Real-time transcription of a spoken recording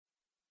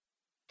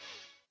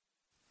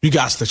You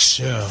got to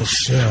chill.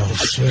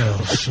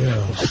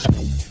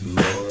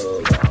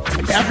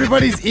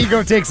 Everybody's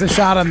ego takes a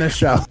shot on this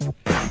show.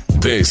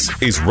 This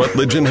is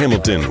Rutledge and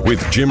Hamilton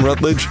with Jim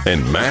Rutledge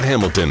and Matt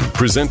Hamilton,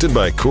 presented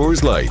by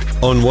Coors Light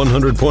on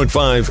 100.5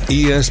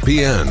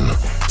 ESPN.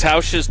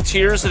 Tauscher's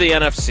tiers of the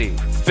NFC.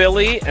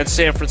 Philly and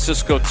San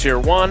Francisco Tier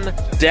 1.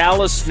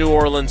 Dallas, New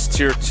Orleans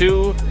Tier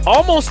 2.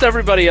 Almost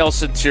everybody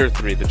else in Tier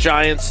 3. The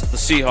Giants, the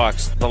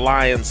Seahawks, the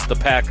Lions, the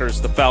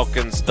Packers, the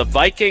Falcons, the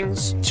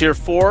Vikings. Tier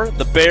 4,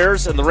 the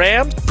Bears and the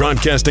Rams.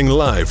 Broadcasting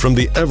live from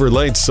the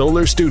Everlight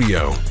Solar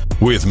Studio.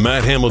 With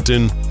Matt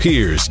Hamilton,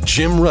 here's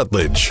Jim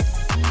Rutledge.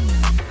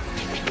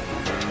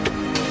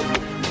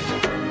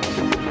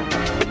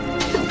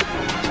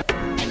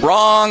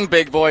 Wrong,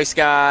 big voice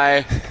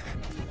guy.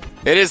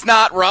 It is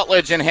not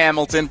Rutledge and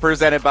Hamilton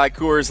presented by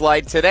Coors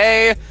Light.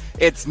 Today,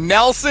 it's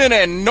Nelson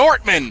and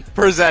Nortman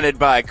presented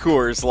by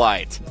Coors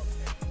Light.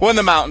 When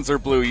the mountains are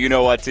blue, you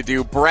know what to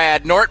do.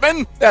 Brad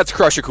Nortman. That's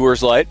Crush a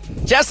Coors Light.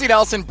 Jesse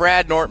Nelson,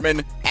 Brad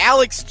Nortman,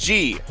 Alex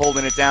G.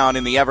 holding it down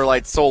in the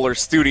Everlight Solar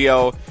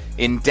Studio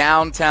in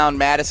downtown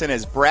Madison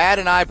as Brad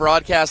and I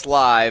broadcast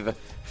live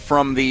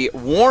from the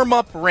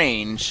warm-up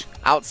range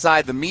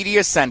outside the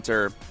Media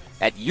Center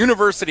at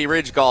University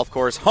Ridge Golf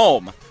Course,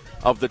 home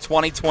of the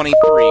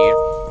 2023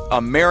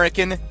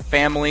 American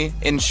Family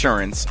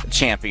Insurance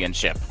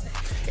Championship.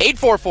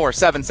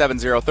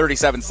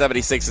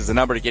 844-770-3776 is the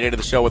number to get into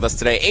the show with us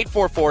today.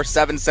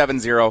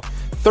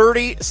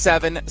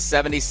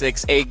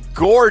 844-770-3776. A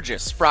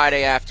gorgeous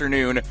Friday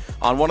afternoon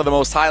on one of the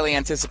most highly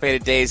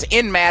anticipated days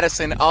in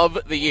Madison of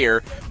the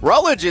year.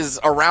 Rutledge is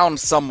around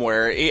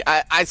somewhere.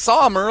 I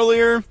saw him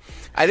earlier.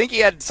 I think he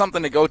had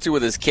something to go to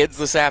with his kids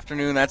this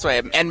afternoon. That's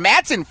why. And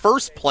Matt's in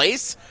first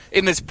place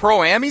in this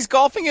Pro-Am he's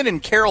golfing in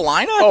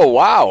Carolina. Oh,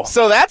 wow.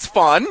 So that's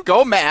fun.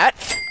 Go, Matt.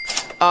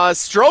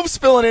 Strove's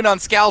filling in on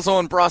Scalzo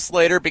and Bruss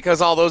later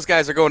because all those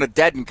guys are going to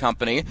Dead &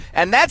 Company.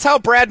 And that's how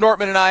Brad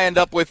Nortman and I end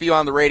up with you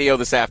on the radio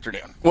this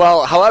afternoon.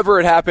 Well, however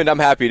it happened, I'm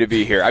happy to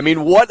be here. I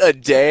mean, what a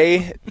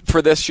day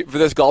for this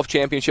golf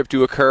championship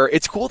to occur.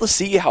 It's cool to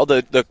see how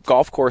the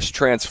golf course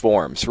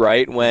transforms,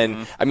 right?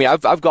 When I mean,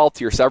 I've golfed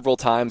here several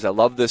times. I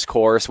love this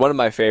course, one of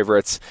my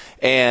favorites,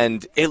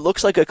 and it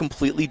looks like a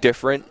completely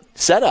different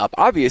setup,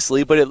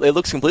 obviously, but it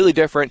looks completely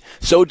different.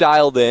 So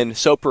dialed in,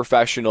 so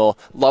professional.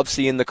 Love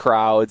seeing the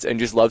crowds and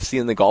just love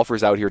seeing the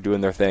golfers out here doing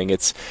their thing.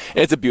 It's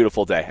a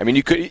beautiful day. I mean,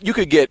 you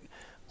could get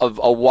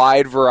a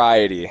wide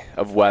variety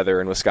of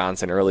weather in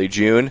Wisconsin early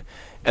June,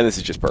 and this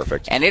is just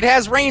perfect. And it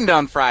has rained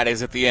on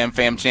Fridays at the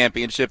AmFam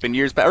Championship in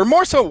years back, or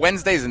more so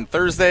Wednesdays and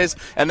Thursdays,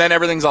 and then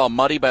everything's all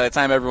muddy by the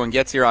time everyone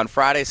gets here on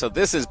Friday. So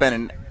this has been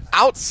an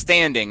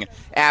outstanding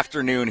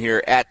afternoon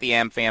here at the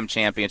AmFam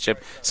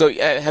Championship. So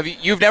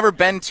you've never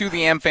been to the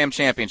AmFam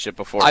Championship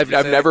before? I've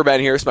never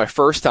been here. It's my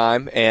first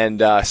time,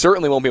 and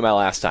certainly won't be my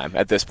last time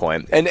at this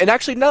point. And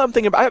actually, now I'm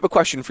thinking, I have a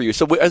question for you.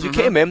 So as we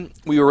came in,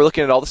 we were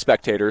looking at all the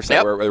spectators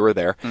that were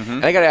there.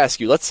 And I got to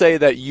ask you, let's say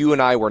that you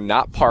and I were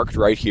not parked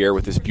right here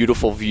with this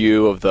beautiful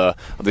view of the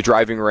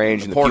driving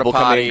range and the people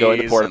coming and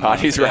going to porta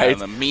potties, right? And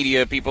the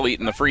media, people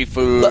eating the free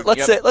food.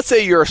 Let's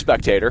say you're a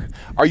spectator.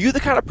 Are you the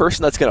kind of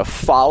person that's going to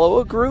follow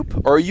a group,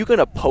 or are you going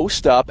to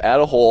post up at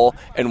a hole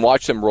and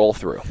watch them roll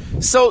through?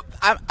 So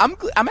I'm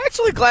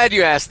actually glad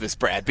you asked this,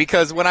 Brad,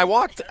 because when I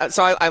walked,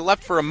 I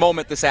left for a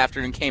moment this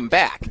afternoon and came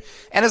back.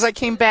 And as I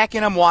came back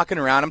in, I'm walking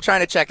around. I'm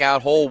trying to check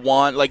out hole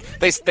one. Like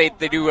they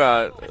do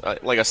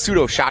like a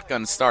pseudo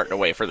shotgun start in a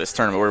way for this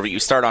tournament, where you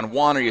start on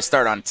 1 or you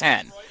start on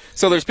 10.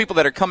 So there's people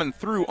that are coming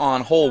through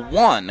on hole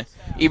 1,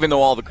 even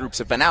though all the groups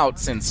have been out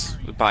since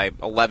by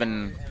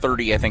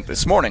 11:30, I think,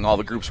 this morning. All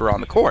the groups were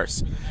on the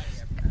course.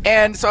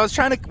 And so I was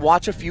trying to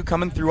watch a few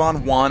coming through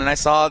on 1, and I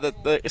saw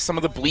that some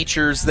of the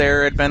bleachers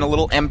there had been a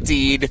little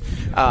emptied.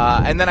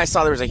 And then I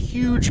saw there was a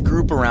huge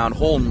group around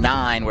hole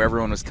 9 where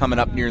everyone was coming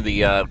up near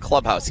the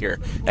clubhouse here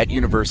at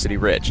University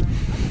Ridge.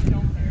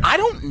 I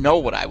don't know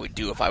what I would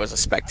do if I was a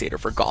spectator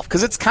for golf,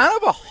 because it's kind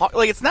of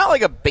it's not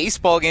like a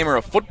baseball game or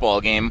a football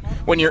game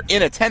when you're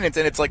in attendance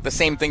and it's like the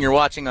same thing you're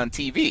watching on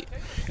TV.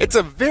 It's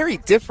a very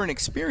different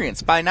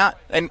experience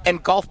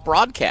and golf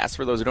broadcasts,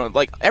 for those who don't,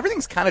 like,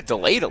 everything's kind of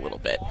delayed a little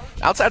bit.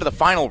 Outside of the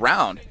final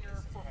round,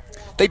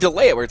 they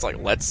delay it where it's like,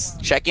 let's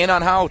check in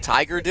on how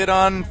Tiger did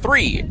on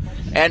 3.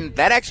 And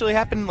that actually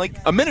happened like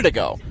a minute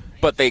ago.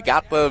 But they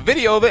got the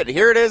video of it,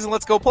 here it is, and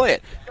let's go play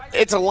it.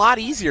 It's a lot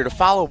easier to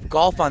follow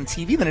golf on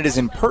TV than it is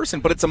in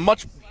person, but it's a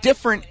much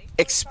different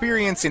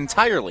experience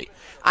entirely.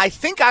 I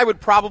think I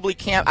would probably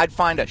camp. I'd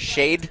find a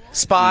shade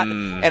spot,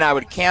 and I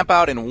would camp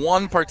out in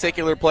one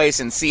particular place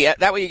and see it.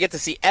 That way you get to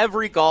see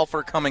every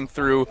golfer coming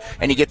through,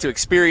 and you get to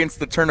experience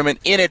the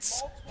tournament in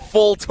its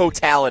full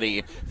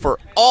totality for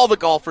all the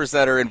golfers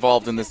that are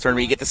involved in this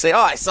tournament. You get to say, oh,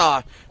 I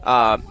saw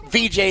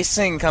VJ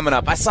Singh coming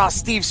up. I saw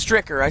Steve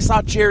Stricker. I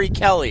saw Jerry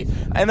Kelly.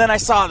 And then I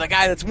saw the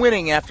guy that's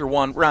winning after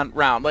one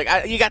round.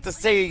 Like, you got to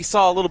say you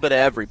saw a little bit of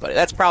everybody.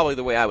 That's probably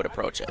the way I would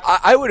approach it.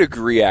 I would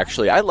agree,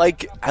 actually. I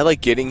like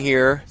getting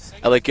here.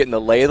 I like getting the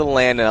lay of the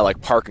land, and I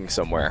like parking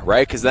somewhere,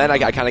 right? Because then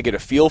I kind of get a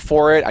feel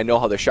for it. I know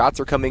how the shots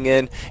are coming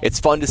in. It's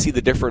fun to see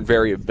the different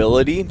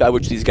variability by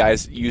which these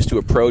guys use to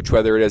approach,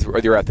 whether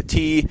you're at the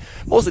tee.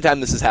 Most of the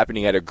time, this is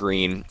happening at a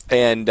green.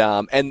 And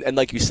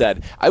like you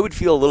said, I would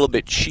feel a little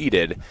bit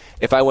cheated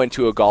if I went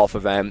to a golf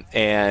event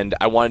and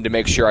I wanted to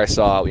make sure I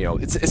saw,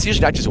 it's usually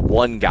not just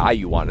one guy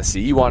you want to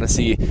see. You want to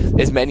see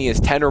as many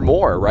as 10 or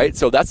more, right?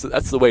 So that's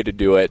the way to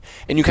do it.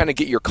 And you kind of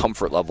get your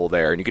comfort level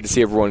there, and you get to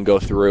see everyone go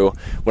through.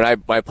 When I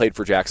played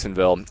for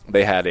Jacksonville,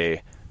 they had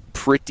a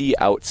pretty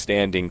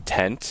outstanding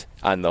tent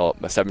on the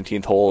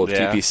 17th hole of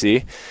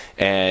TPC,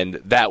 and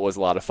that was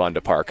a lot of fun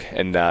to park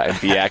and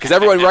be at. Because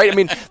everyone, right? I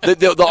mean,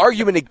 the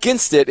argument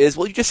against it is,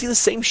 well, you just see the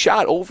same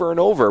shot over and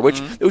over,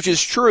 which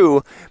is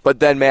true. But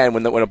then, man,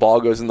 when a ball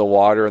goes in the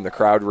water and the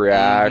crowd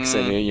reacts,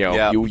 and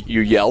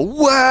you yell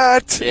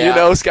what,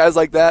 guys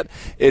like that.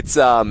 It's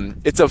a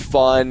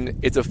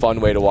fun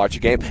way to watch a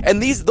game.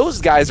 And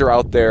those guys are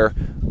out there.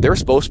 They're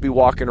supposed to be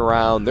walking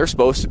around. They're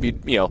supposed to be,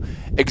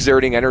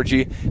 exerting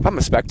energy. If I'm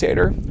a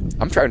spectator,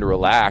 I'm trying to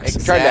relax.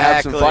 Exactly. I'm trying to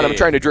have some fun. I'm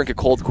trying to drink a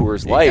cold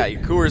Coors Light. You got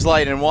your Coors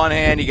Light in one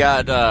hand. You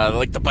got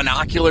the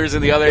binoculars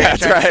in the other hand.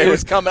 That's right. To see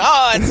what's coming.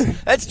 Oh,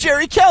 that's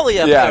Jerry Kelly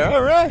up there.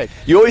 All right.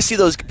 You always see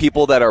those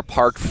people that are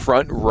parked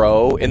front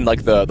row in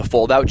like the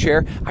fold-out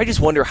chair. I just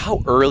wonder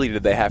how early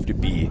did they have to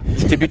be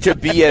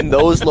in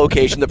those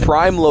locations, the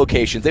prime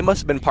locations. They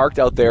must have been parked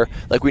out there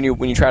like when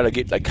you try to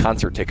get like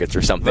concert tickets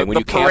or something. When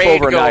you camp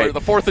overnight. The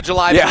 4th of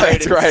July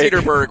parade in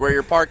Cedarburg, where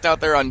you're parked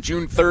out there on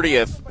June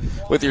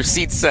 30th with your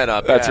seats set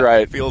up. That's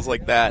right. It feels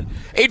like that.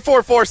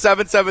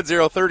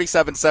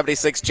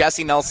 844-770-3776.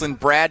 Jesse Nelson,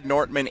 Brad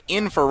Nortman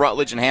in for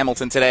Rutledge and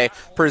Hamilton today,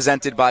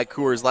 presented by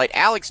Coors Light.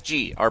 Alex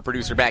G., our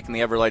producer back in the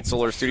Everlight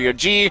Solar Studio.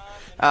 G,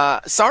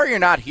 sorry you're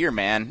not here,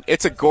 man.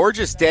 It's a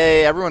gorgeous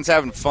day. Everyone's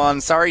having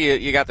fun.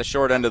 Sorry you got the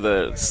short end of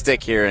the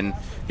stick here, and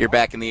you're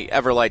back in the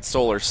Everlight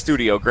Solar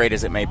Studio, great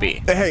as it may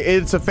be. Hey,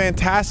 it's a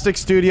fantastic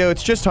studio.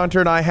 It's just Hunter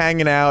and I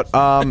hanging out.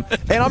 And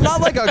I'm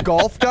not like a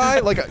golf guy.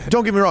 Like,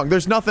 don't get me wrong.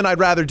 There's nothing I'd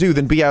rather do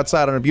than be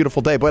outside on a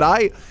beautiful day. But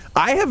I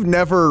have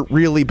never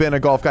really been a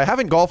golf guy. I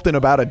haven't golfed in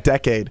about a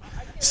decade.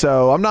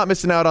 So I'm not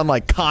missing out on,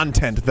 like,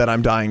 content that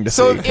I'm dying to see.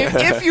 So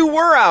if you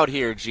were out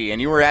here, G,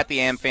 and you were at the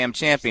AmFam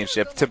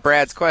Championship, to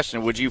Brad's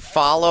question, would you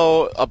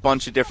follow a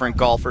bunch of different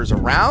golfers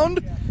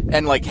around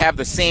and, like, have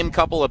the same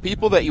couple of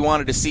people that you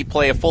wanted to see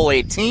play a full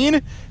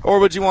 18? Or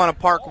would you want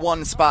to park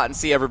one spot and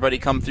see everybody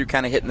come through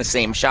kind of hitting the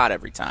same shot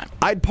every time?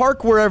 I'd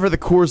park wherever the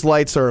Coors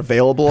Lights are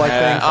available, I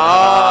think.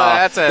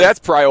 That's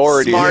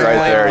priorities right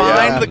there.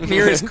 Find the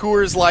nearest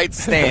Coors Light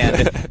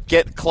stand,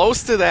 get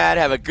close to that,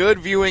 have a good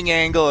viewing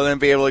angle, and then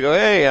be able to go,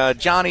 hey,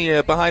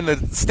 Johnny behind the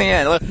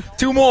stand,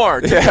 two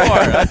more.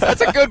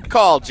 That's a good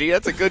call, G.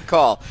 That's a good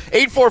call.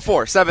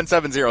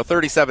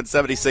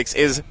 844-770-3776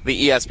 is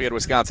the ESPN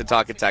Wisconsin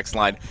Talk and Text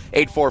line.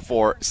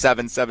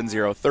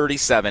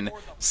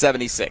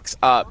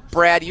 844-770-3776.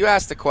 Brad, you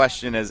asked the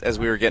question as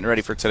we were getting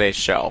ready for today's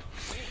show.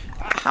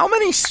 How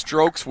many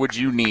strokes would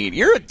you need?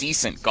 You're a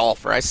decent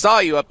golfer. I saw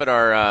you up at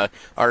our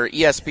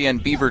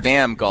ESPN Beaver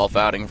Dam golf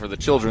outing for the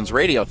Children's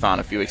Radiothon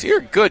a few weeks ago.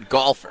 You're a good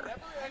golfer.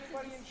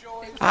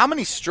 How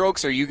many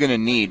strokes are you going to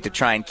need to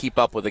try and keep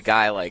up with a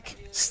guy like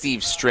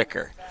Steve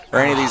Stricker or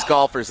any of these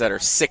golfers that are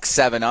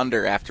 6-7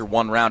 under after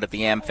one round at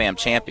the AmFam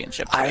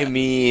Championship? I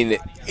mean,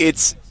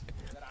 it's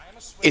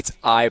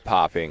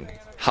eye-popping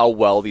how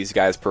well these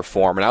guys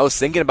perform. And I was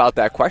thinking about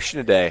that question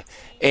today.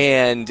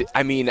 And,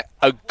 I mean,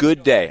 a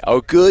good day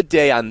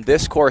on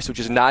this course, which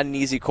is not an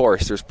easy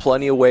course. There's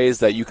plenty of ways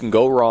that you can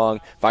go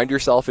wrong, find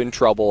yourself in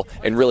trouble,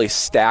 and really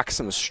stack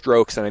some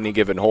strokes on any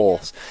given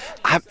holes.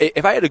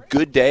 If I had a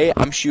good day,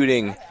 I'm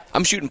shooting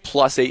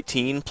plus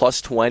 18, plus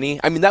 20.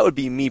 I mean, that would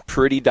be me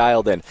pretty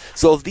dialed in.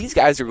 So if these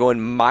guys are going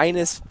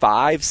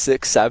 -5,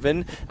 6,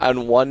 7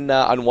 on one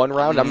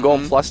round, I'm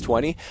going plus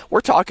 20.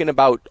 We're talking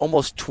about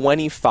almost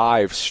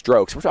 25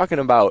 strokes. We're talking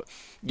about,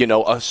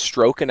 a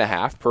stroke and a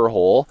half per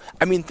hole.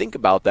 I mean, think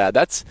about that.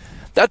 That's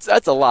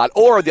a lot.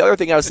 Or the other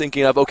thing I was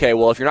thinking of, okay,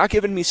 well, if you're not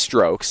giving me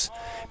strokes,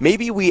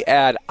 maybe we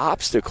add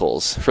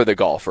obstacles for the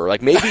golfer.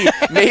 Like maybe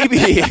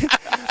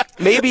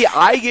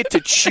I get to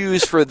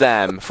choose for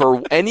them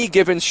for any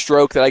given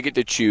stroke that I get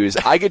to choose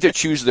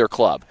their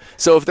club.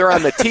 So if they're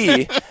on the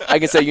tee, I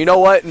can say, you know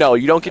what? No,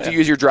 you don't get to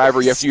use your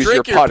driver. You have to use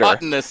your putter.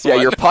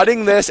 You're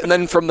putting this, and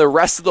then from the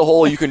rest of the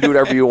hole, you can do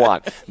whatever you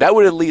want. That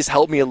would at least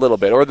help me a little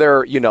bit. Or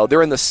they're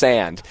in the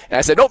sand, and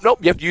I said, nope,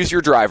 you have to use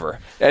your driver.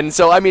 And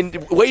so, I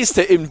mean, ways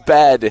to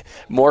embed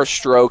more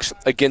strokes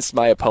against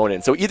my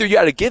opponent. So either you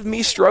got to give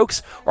me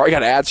strokes, or I got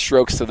to add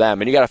strokes to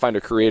them, and you got to find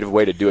a creative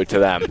way to do it to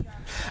them.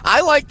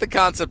 I like the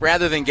concept,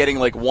 rather than getting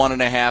like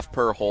 1.5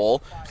 per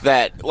hole,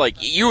 that like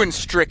you and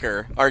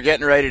Stricker are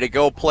getting ready to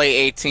go play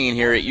 18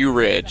 here at U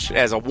Ridge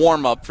as a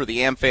warm-up for the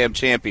AmFam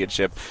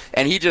Championship,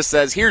 and he just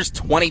says, here's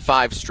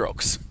 25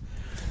 strokes.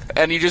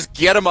 and you just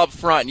get them up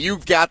front. And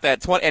you've got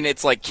that 20, and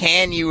it's like,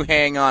 can you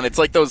hang on? It's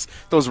like those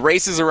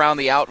races around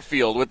the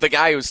outfield with the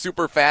guy who's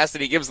super fast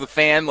and he gives the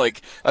fan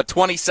like a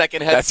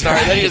 20-second head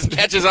start, and then he just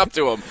catches up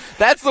to him.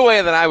 That's the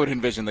way that I would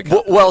envision the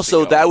competition. Well,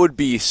 so that would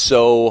be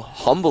so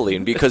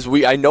humbling because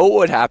I know what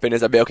would happen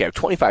is I'd be okay. I have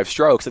 25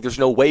 strokes. Like there's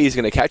no way he's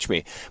going to catch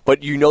me.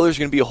 But you know, there's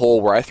going to be a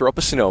hole where I throw up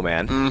a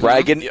snowman, where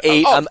I get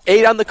an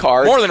 8 on the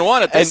card, more than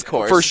one at this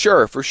course,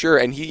 for sure.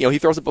 And he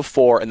throws it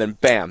before, and then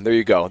bam, there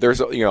you go.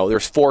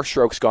 There's 4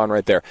 strokes gone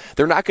right there.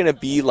 They're not going to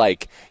be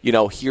like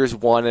here's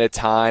one at a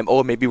time.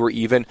 Oh, maybe we're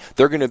even.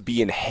 They're going to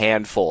be in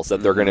handfuls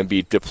that they're going to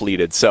be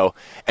depleted. So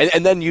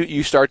and then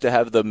you start to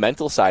have the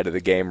mental side of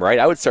the game, right?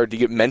 I would start to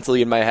get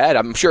mentally in my head.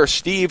 I'm sure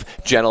Steve,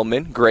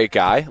 gentleman, great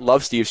guy,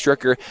 love Steve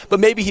Stricker, but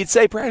maybe he'd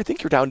say, Brad, I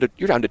think you're down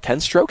to 10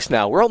 strokes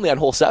now. We're only on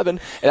hole 7,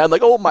 and I'm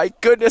like, oh my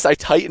goodness, I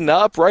tighten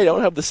up, right? I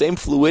don't have the same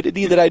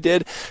fluidity that I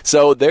did.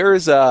 So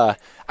there's I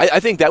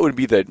think that would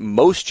be the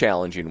most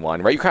challenging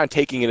one, right? You're kind of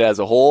taking it as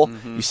a whole.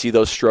 You see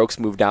those strokes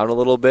move down a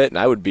little bit, and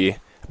I would be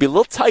a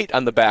little tight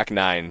on the back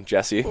 9,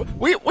 Jesse.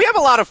 We have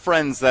a lot of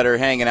friends that are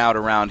hanging out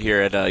around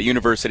here at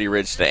University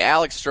Ridge today.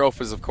 Alex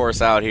Strofe is, of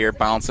course, out here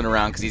bouncing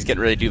around because he's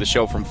getting ready to do the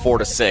show from 4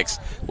 to 6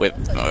 with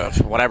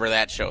whatever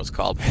that show's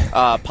called.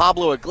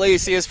 Pablo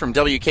Iglesias from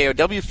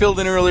WKOW filled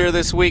in earlier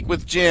this week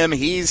with Jim.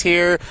 He's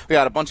here. We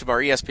got a bunch of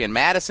our ESPN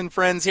Madison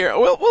friends here.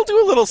 We'll do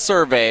a little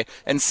survey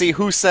and see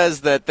who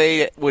says that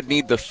they would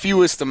need the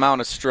fewest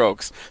amount of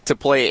strokes to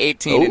play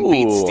 18 and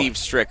beat Steve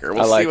Stricker.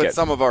 We'll see what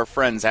some of our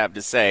friends have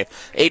to say.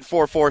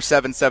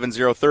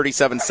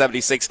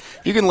 844-770-3776.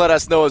 You can let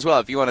us know as well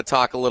if you want to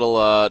talk a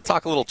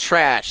little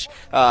trash.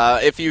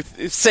 If you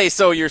say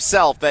so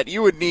yourself that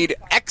you would need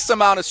X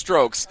amount of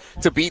strokes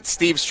to beat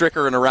Steve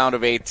Stricker in a round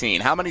of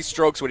 18. How many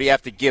strokes would he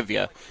have to give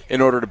you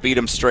in order to beat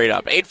him straight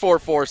up?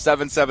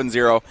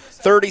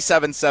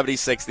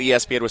 844-770-3776. The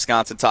ESPN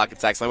Wisconsin Talk and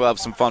Text line. We'll have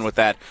some fun with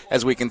that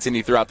as we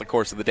continue throughout the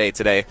course of the day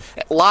today.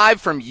 Live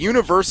from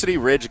University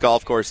Ridge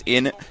Golf Course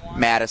in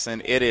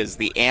Madison. It is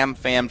the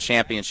AmFam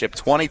Championship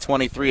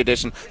 2023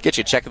 edition. Get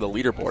you a check of the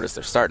leaderboard as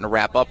they're starting to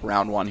wrap up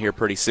round 1 here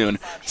pretty soon.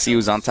 See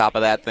who's on top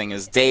of that thing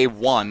as day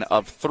 1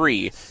 of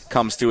 3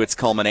 comes to its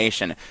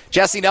culmination.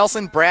 Jesse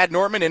Nelson, Brad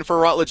Nortman in for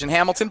Rutledge and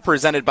Hamilton,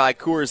 presented by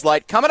Coors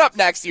Light. Coming up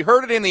next, you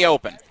heard it in the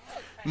open.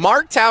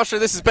 Mark Tauscher,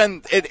 this has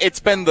been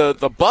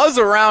the buzz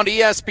around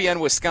ESPN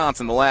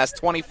Wisconsin the last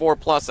 24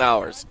 plus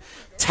hours.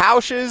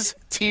 Tauscher's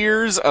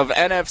tiers of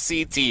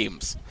NFC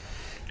teams.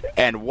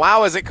 And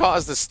wow, has it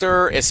caused a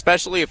stir,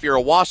 especially if you're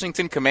a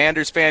Washington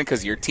Commanders fan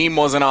because your team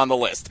wasn't on the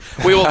list.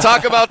 We will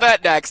talk about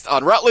that next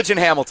on Rutledge and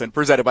Hamilton,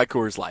 presented by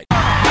Coors Light.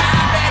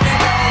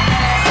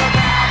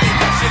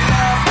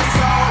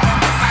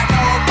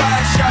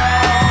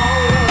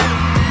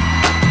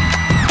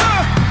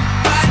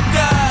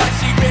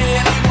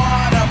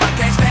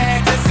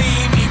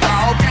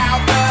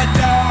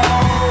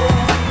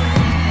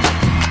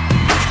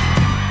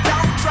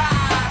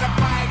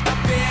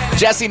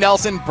 Jesse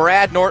Nelson,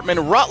 Brad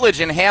Nortman, Rutledge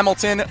and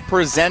Hamilton,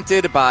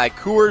 presented by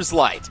Coors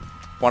Light.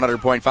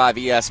 100.5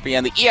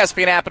 ESPN, the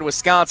ESPN app in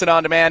Wisconsin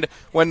on demand.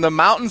 When the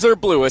mountains are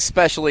blue,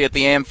 especially at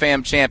the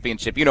AmFam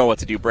Championship, you know what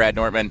to do, Brad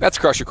Nortman. That's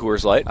Crusher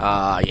Coors Light.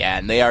 Yeah,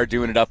 and they are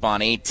doing it up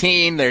on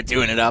 18. They're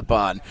doing it up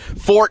on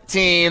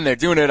 14. They're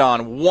doing it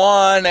on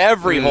 1.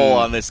 Every hole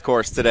on this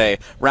course today.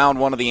 Round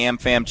 1 of the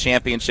AmFam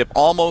Championship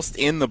almost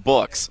in the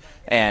books.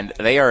 And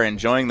they are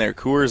enjoying their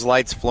Coors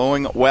Lights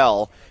flowing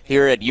well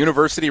here at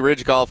University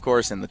Ridge Golf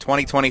Course in the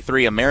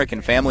 2023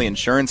 American Family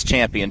Insurance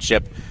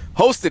Championship,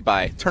 hosted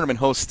by tournament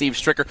host Steve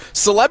Stricker.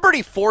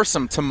 Celebrity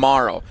foursome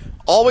tomorrow.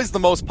 Always the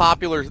most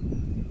popular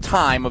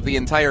time of the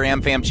entire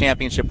AmFam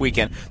Championship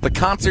weekend. The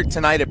concert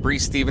tonight at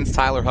Breeze Stevens,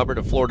 Tyler Hubbard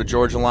of Florida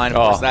Georgia Line. Of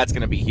course, that's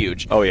going to be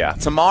huge. Oh, yeah.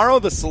 Tomorrow,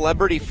 the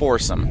celebrity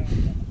foursome,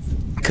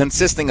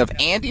 consisting of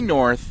Andy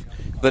North,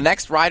 the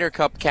next Ryder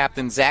Cup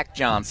captain Zach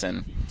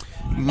Johnson,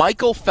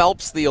 Michael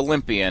Phelps, the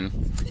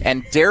Olympian,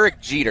 and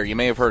Derek Jeter. You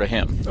may have heard of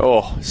him.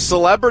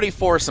 Celebrity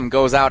foursome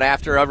goes out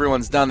after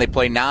everyone's done. They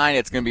play 9.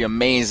 It's going to be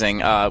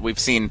amazing. We've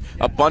seen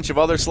a bunch of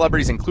other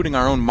celebrities, including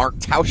our own Mark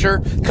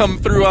Tauscher, come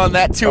through on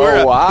that tour.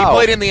 Oh, wow. He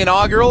played in the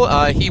inaugural.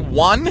 He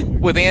won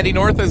with Andy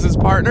North as his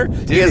partner.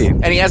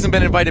 And he hasn't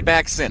been invited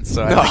back since.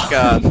 So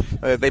I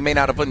think they may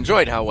not have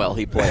enjoyed how well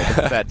he played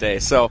that day.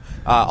 So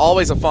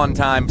always a fun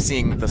time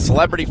seeing the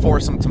celebrity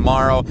foursome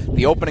tomorrow,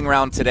 the opening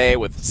round today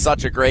with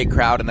such a great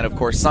crowd, and then, of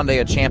course, Sunday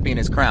a champion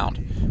is crowned,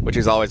 which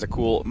is always a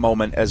cool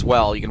moment as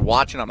well. You can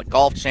watch it on the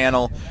Golf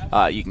Channel.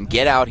 You can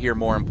get out here,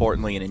 more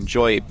importantly, and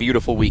enjoy a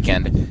beautiful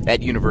weekend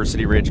at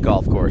University Ridge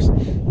Golf Course.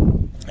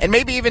 And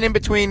maybe even in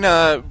between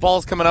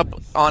balls coming up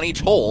on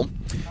each hole,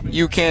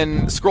 you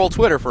can scroll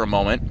Twitter for a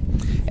moment,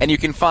 and you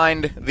can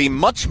find the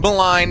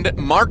much-maligned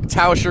Mark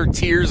Tauscher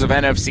tiers of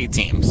NFC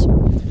teams.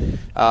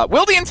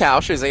 Wilde and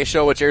Tausch is a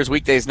show which airs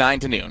weekdays 9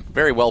 to noon.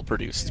 Very well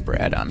produced,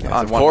 Brad, on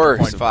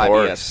 1.5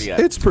 ESPN.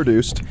 It's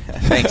produced.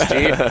 Thanks,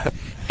 G.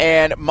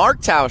 And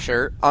Mark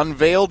Tauscher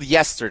unveiled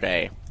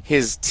yesterday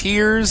his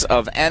tiers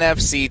of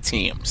NFC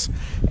teams.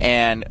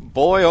 And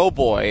boy, oh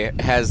boy,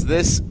 has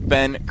this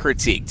been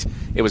critiqued.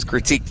 It was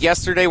critiqued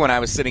yesterday when I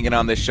was sitting in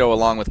on this show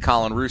along with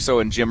Colin Russo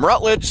and Jim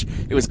Rutledge.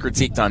 It was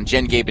critiqued on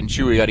Jen, Gabe, and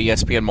Chewy at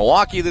ESPN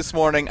Milwaukee this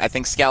morning. I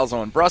think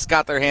Scalzo and Bruss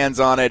got their hands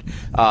on it.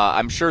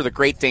 I'm sure the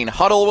Great Dane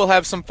Huddle will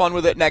have some fun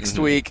with it next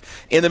week.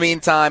 In the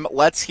meantime,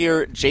 let's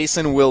hear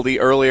Jason Wilde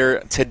earlier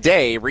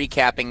today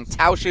recapping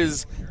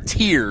Tauscher's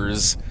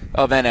tiers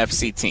of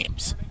NFC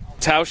teams.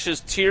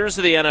 Tauscher's tiers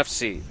of the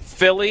NFC.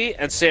 Philly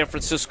and San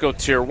Francisco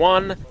Tier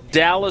 1,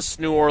 Dallas,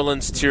 New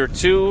Orleans Tier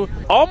 2,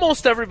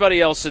 almost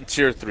everybody else in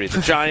Tier 3. The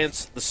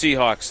Giants, the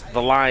Seahawks,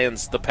 the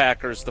Lions, the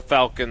Packers, the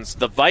Falcons,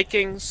 the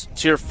Vikings.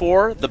 Tier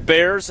 4, the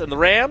Bears and the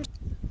Rams.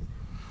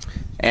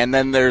 And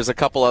then there's a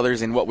couple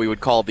others in what we would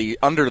call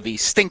under the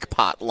stink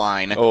pot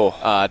line.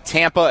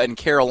 Tampa and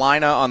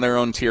Carolina on their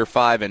own Tier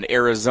 5, and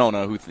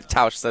Arizona, who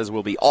Tausch says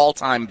will be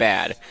all-time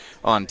bad,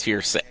 on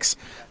Tier 6.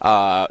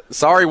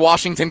 Sorry,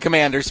 Washington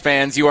Commanders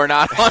fans, you are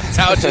not on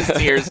Tausch's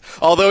tiers,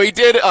 although he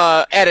did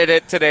edit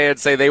it today and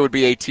say they would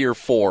be a Tier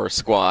 4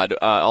 squad.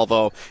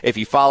 Although, if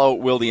you follow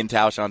Wilde and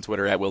Tausch on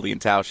Twitter, at Wilde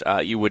and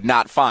Tausch, you would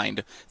not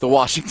find the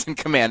Washington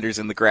Commanders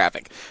in the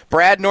graphic.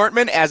 Brad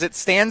Nortman, as it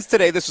stands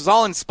today, this was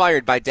all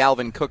inspired by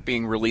Dalvin Cook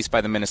being released by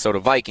the Minnesota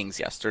Vikings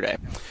yesterday.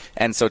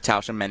 And so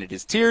Tausch amended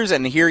his tiers,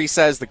 and here he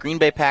says the Green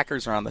Bay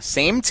Packers are on the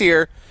same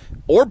tier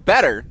or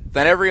better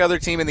than every other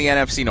team in the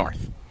NFC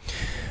North.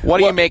 What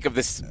do you make of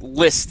this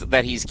list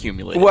that he's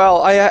accumulated?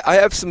 Well, I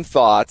have some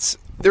thoughts.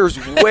 There's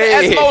way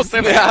As most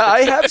of them.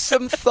 I have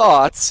some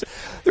thoughts.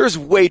 There's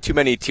way too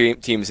many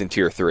teams in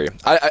Tier 3.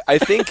 I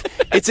think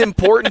it's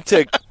important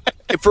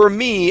for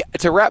me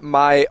to wrap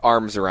my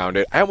arms around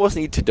it. I almost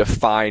need to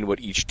define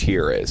what each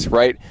tier is,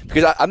 right?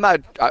 Because I'm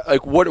not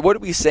like what are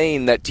we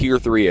saying that Tier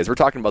 3 is? We're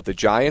talking about the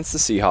Giants, the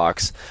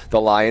Seahawks,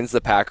 the Lions, the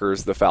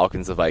Packers, the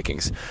Falcons, the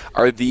Vikings.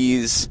 Are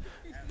these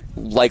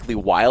likely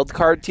wild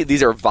card teams?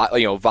 These are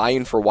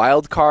vying for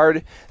wild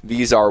card.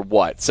 These are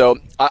what? So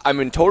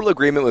I'm in total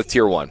agreement with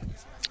Tier 1.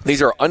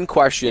 These are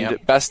unquestioned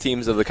best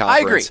teams of the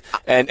conference.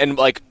 I agree.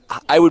 And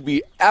I would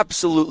be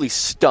absolutely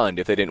stunned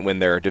if they didn't win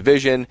their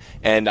division,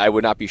 and I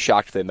would not be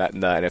shocked if they met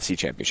in the NFC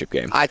Championship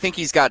game. I think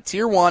he's got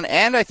Tier 1,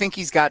 and I think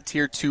he's got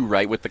Tier 2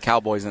 right with the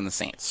Cowboys and the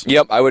Saints.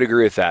 Yep, I would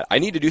agree with that. I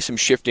need to do some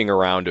shifting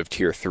around of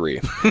Tier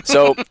 3.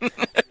 So,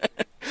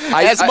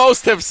 as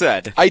most have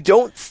said. I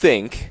don't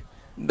think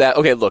that,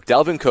 okay, look,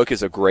 Dalvin Cook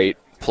is a great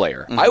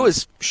player. I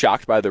was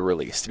shocked by the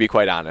release, to be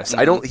quite honest.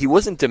 He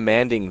wasn't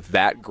demanding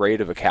that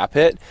great of a cap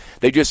hit.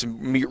 They just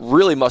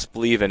really must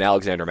believe in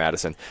Alexander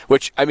Madison,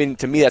 which, I mean,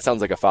 to me that sounds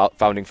like a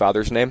founding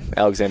father's name,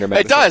 Alexander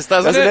Madison. It does,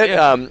 doesn't it?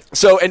 Yeah.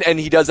 So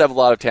he does have a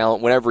lot of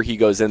talent. Whenever he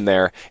goes in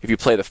there, if you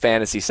play the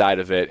fantasy side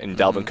of it and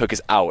Dalvin Cook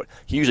is out,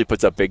 he usually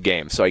puts up big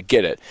games, so I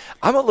get it.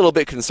 I'm a little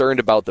bit concerned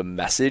about the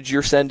message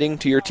you're sending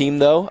to your team,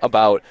 though,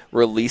 about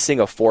releasing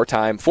a four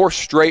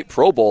straight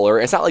Pro Bowler.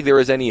 It's not like there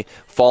was any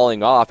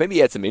falling off. Maybe he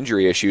had some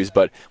injury issues,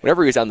 but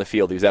whenever he was on the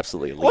field, he was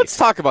absolutely elite. Let's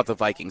talk about the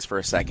Vikings for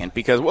a second,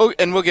 because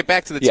we'll get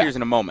back to the tiers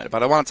in a moment,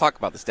 but I want to talk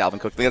about this Dalvin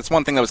Cook thing. That's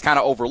one thing that was kind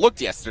of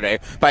overlooked yesterday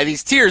by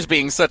these tiers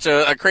being such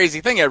a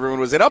crazy thing everyone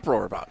was in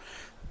uproar about.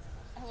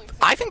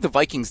 I think the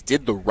Vikings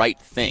did the right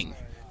thing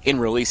in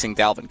releasing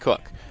Dalvin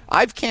Cook.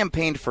 I've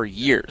campaigned for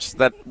years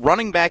that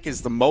running back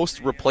is the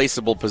most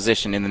replaceable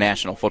position in the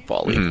National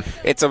Football League.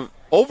 It's a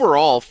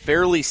overall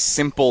fairly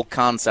simple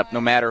concept,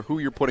 no matter who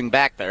you're putting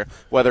back there,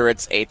 whether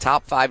it's a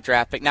top 5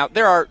 draft pick. Now,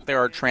 there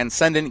are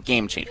transcendent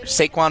game changers.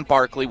 Saquon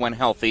Barkley, when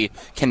healthy,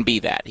 can be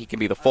that. He can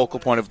be the focal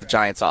point of the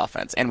Giants'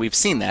 offense, and we've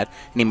seen that,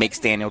 and he makes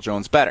Daniel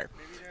Jones better.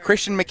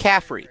 Christian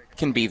McCaffrey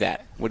can be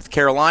that with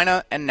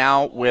Carolina and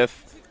now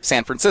with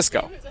San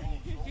Francisco.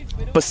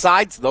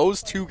 Besides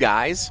those two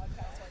guys,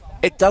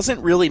 it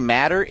doesn't really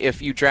matter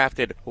if you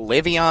drafted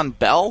Le'Veon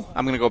Bell.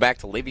 I'm going to go back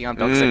to Le'Veon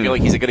Bell because I feel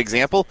like he's a good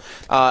example.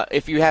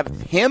 If you have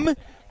him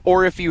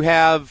or if you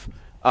have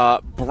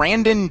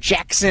Brandon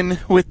Jackson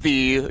with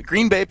the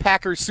Green Bay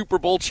Packers Super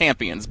Bowl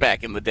champions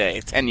back in the day,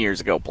 10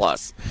 years ago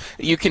plus.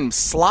 You can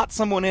slot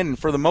someone in, and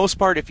for the most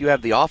part, if you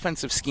have the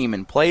offensive scheme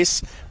in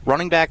place,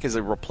 running back is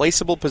a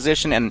replaceable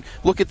position, and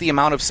look at the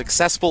amount of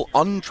successful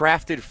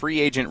undrafted free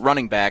agent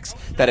running backs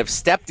that have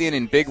stepped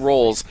in big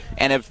roles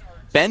and have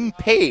been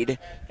paid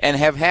and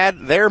have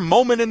had their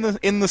moment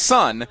in the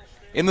sun,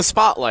 in the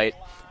spotlight,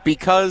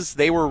 because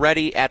they were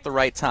ready at the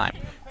right time.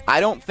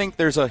 I don't think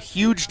there's a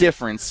huge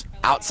difference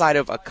outside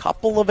of a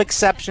couple of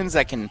exceptions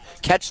that can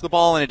catch the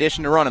ball in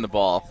addition to running the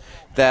ball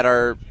that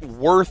are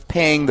worth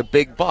paying the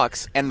big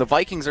bucks, and the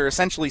Vikings are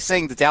essentially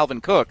saying to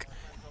Dalvin Cook,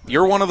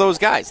 you're one of those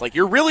guys. Like,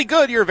 you're really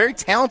good, you're a very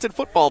talented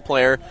football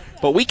player,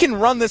 but we can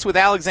run this with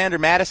Alexander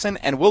Madison,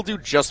 and we'll do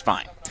just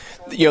fine.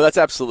 That's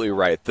absolutely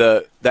right.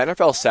 The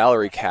NFL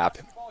salary cap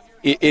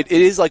it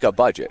is like a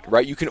budget,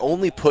 right? You can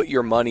only put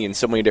your money in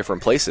so many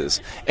different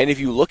places. And if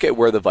you look at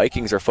where the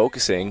Vikings are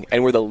focusing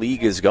and where the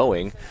league is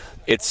going,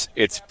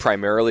 it's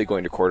primarily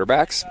going to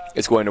quarterbacks.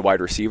 It's going to wide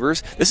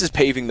receivers. This is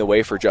paving the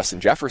way for Justin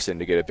Jefferson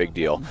to get a big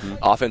deal.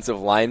 Offensive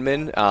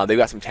linemen, they've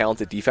got some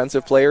talented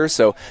defensive players.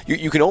 So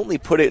you can only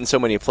put it in so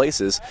many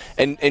places.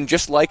 And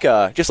just like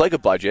a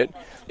budget,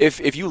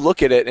 if you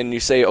look at it and you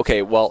say,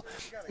 okay, well,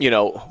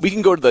 we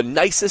can go to the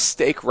nicest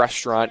steak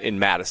restaurant in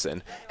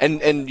Madison,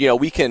 and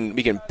we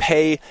can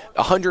pay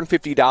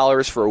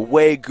 $150 for a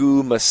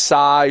Wagyu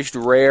massaged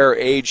rare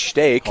aged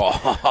steak,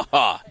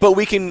 but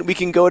we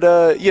can go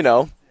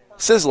to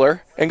Sizzler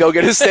and go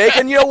get a steak.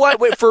 And you know what?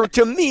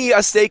 To me,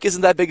 a steak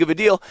isn't that big of a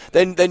deal.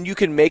 Then you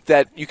can make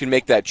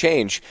that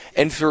change.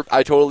 And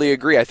I totally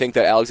agree. I think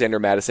that Alexander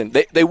Mattison,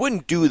 they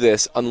wouldn't do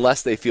this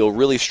unless they feel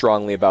really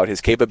strongly about his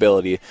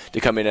capability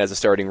to come in as a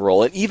starting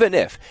role. And even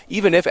if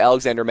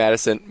Alexander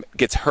Mattison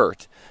gets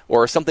hurt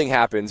or something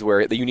happens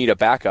where you need a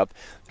backup,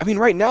 I mean,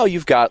 right now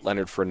you've got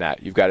Leonard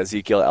Fournette, you've got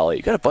Ezekiel Elliott,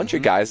 you've got a bunch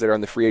of guys that are on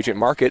the free agent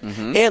market,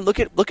 and look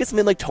at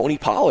something like Tony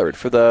Pollard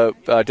for the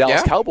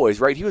Dallas Cowboys,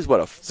 right? He was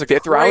a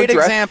fifth round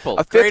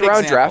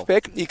draft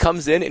pick. He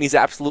comes in and he's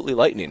absolutely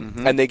lightning,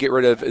 and they get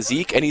rid of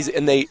Zeke, and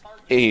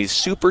he's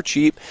super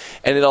cheap,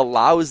 and it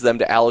allows them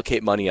to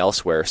allocate money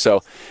elsewhere.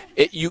 So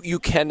you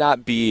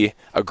cannot be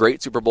a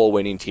great Super Bowl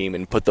winning team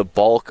and put the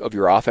bulk of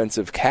your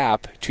offensive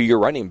cap to your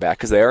running back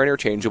because they are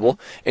interchangeable,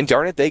 and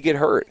darn it, they get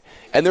hurt.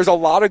 And there's a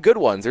lot of good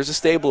ones. There's a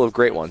stable of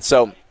great ones.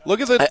 So look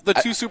at the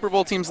two Super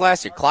Bowl teams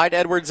last year. Clyde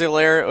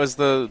Edwards-Helaire was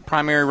the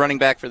primary running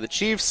back for the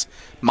Chiefs.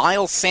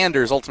 Miles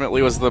Sanders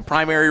ultimately was the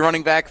primary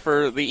running back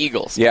for the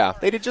Eagles. Yeah.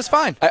 They did just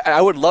fine.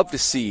 I would love to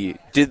see,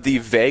 did the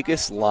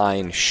Vegas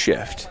line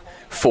shift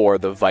for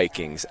the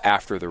Vikings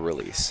after the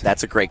release?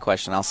 That's a great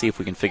question. I'll see if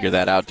we can figure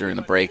that out during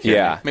the break here.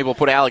 Yeah. Maybe we'll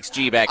put Alex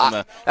G back in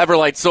the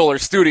Everlight Solar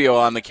studio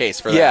on the case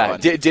for that one.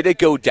 Did it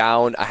go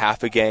down a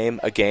half a game?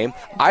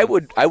 I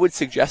would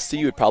suggest to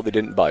you it probably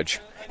didn't budge.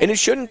 And it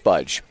shouldn't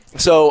budge.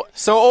 So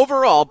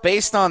overall,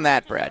 based on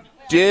that, Brad,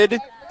 did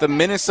the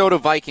Minnesota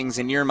Vikings,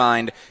 in your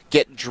mind,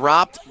 get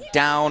dropped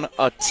down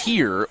a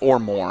tier or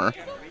more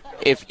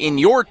if in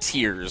your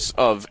tiers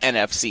of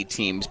NFC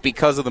teams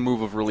because of the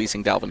move of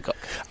releasing Dalvin Cook?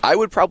 I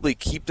would probably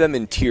keep them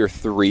in tier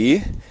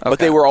 3, but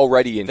they were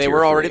already in tier 3.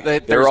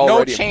 There was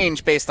no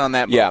change based on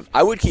that move. Yeah,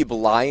 I would keep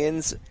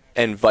Lions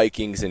and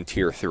Vikings in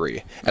tier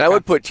 3. And I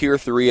would put tier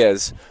 3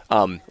 as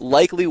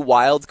likely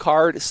wild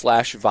card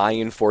 /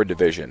 vying for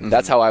division.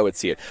 That's how I would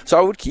see it. So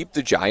I would keep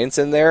the Giants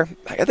in there.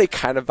 They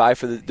kind of vie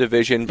for the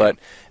division, but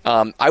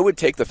I would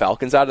take the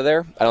Falcons out of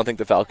there. I don't think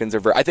the Falcons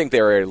are I think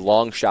they're a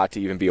long shot to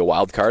even be a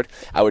wild card.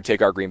 I would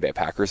take our Green Bay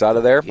Packers out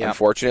of there,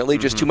 unfortunately.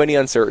 Just too many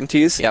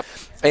uncertainties. Yep.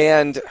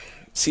 And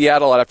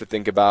Seattle, I'd have to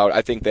think about.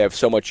 I think they have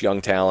so much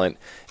young talent,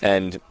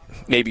 and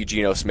maybe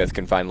Geno Smith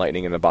can find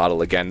lightning in the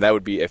bottle again. That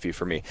would be iffy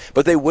for me.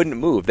 But they wouldn't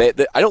move. I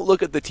don't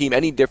look at the team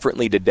any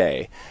differently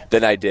today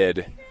than I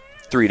did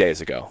 3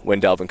 days ago when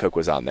Dalvin Cook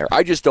was on there.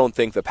 I just don't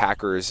think the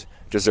Packers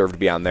deserve to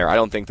be on there. I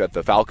don't think that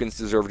the Falcons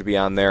deserve to be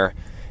on there.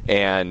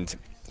 And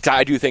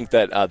I do think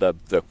that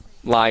the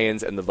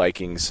Lions and the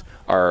Vikings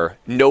are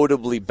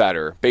notably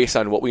better, based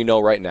on what we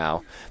know right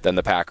now, than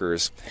the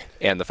Packers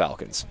and the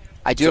Falcons.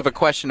 I do have a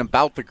question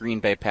about the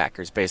Green Bay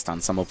Packers based on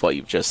some of what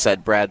you've just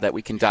said, Brad, that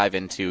we can dive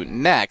into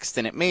next,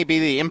 and it may be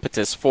the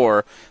impetus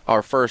for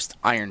our first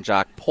Iron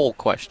Jock poll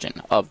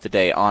question of the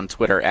day on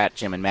Twitter, at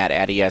Jim and Matt,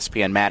 at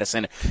ESPN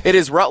Madison. It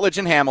is Rutledge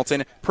and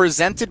Hamilton,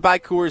 presented by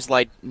Coors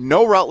Light.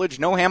 No Rutledge,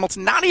 no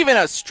Hamilton, not even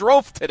a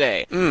strophe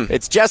today.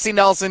 It's Jesse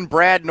Nelson,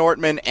 Brad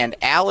Nortman, and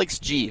Alex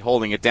G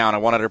holding it down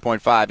on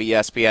 100.5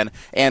 ESPN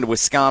and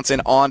Wisconsin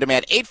On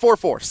Demand.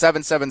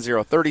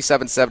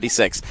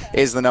 844-770-3776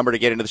 is the number to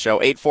get into the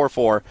show.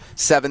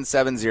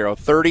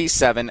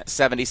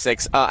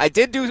 844-770-3776. I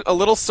did do a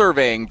little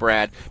surveying,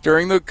 Brad,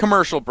 during the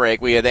commercial break.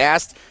 We had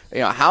asked,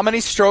 how many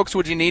strokes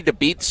would you need to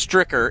beat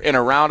Stricker in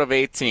a round of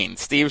 18?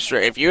 Steve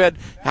Stricker,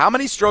 how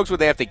many strokes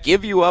would they have to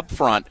give you up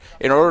front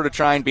in order to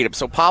try and beat him?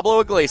 So Pablo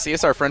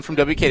Iglesias, our friend from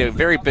WKW,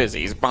 very busy.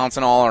 He's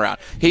bouncing all around.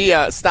 He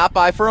stopped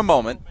by for a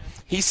moment.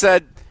 He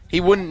said he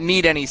wouldn't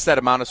need any set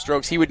amount of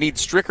strokes. He would need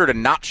Stricker to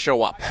not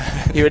show up.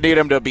 He would need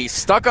him to be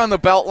stuck on the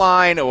belt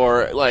line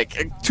or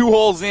like 2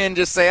 holes in,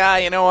 just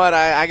say, you know what,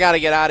 I got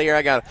to get out of here.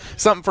 I got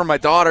something for my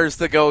daughters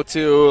to go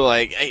to.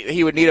 Like,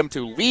 he would need him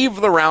to leave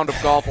the round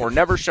of golf or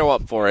never show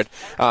up for it.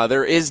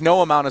 There is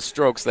no amount of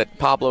strokes that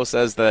Pablo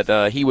says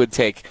that he would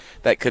take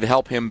that could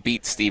help him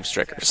beat Steve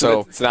Stricker.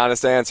 So it's an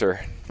honest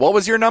answer. What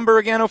was your number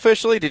again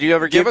officially? Did you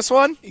ever give us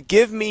one?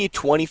 Give me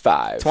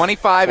 25.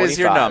 25 is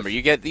your number.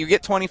 You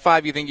get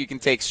 25, you think you can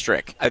take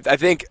Strick. I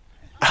think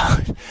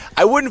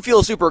I wouldn't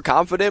feel super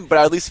confident, but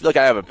I at least feel like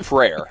I have a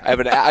prayer.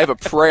 I have a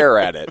prayer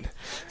at it.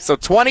 So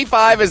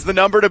 25 is the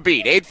number to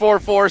beat.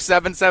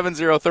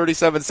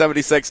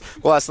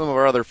 844-770-3776. We'll ask some of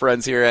our other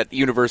friends here at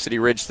University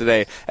Ridge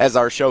today as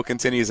our show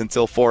continues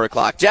until 4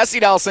 o'clock. Jesse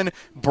Nelson,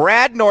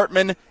 Brad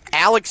Nortman,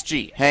 Alex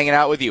G hanging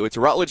out with you. It's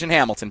Rutledge and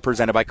Hamilton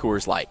presented by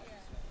Coors Light.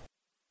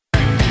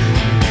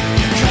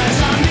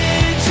 I'm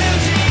in too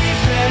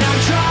deep and I'm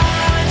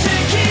trying to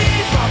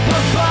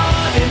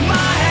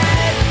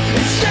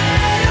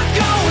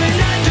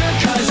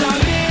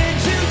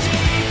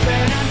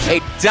A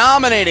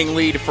dominating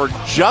lead for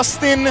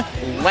Justin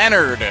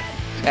Leonard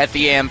at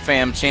the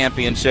AmFam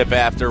Championship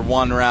after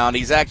one round.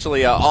 He's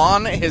actually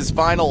on his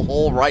final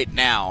hole right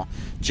now.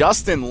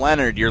 Justin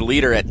Leonard, your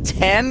leader at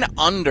 10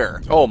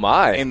 under. Oh,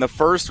 my. In the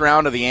first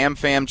round of the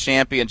AmFam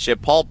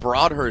Championship. Paul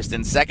Broadhurst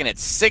in second at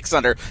 6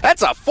 under.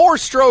 That's a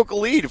 4-stroke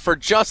lead for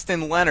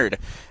Justin Leonard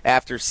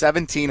after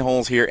 17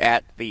 holes here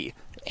at the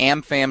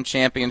AmFam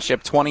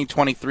Championship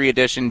 2023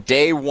 edition,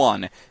 day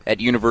one at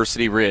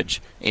University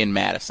Ridge in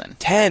Madison.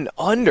 10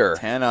 under.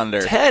 10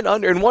 under. 10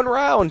 under in one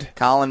round.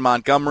 Colin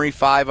Montgomery,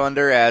 5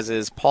 under, as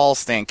is Paul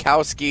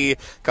Stankowski.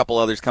 A couple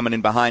others coming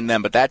in behind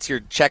them, but that's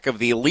your check of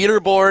the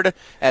leaderboard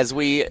as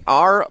we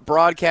are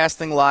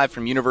broadcasting live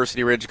from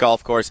University Ridge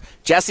Golf Course.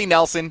 Jesse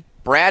Nelson,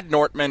 Brad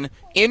Nortman,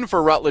 in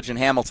for Rutledge and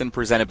Hamilton,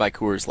 presented by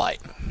Coors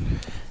Light.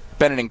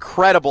 Been an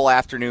incredible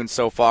afternoon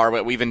so far,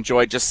 but we've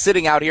enjoyed just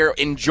sitting out here,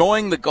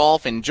 enjoying the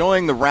golf,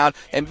 enjoying the round,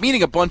 and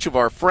meeting a bunch of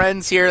our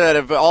friends here that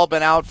have all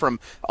been out from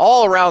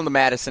all around the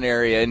Madison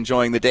area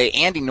enjoying the day.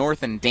 Andy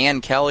North and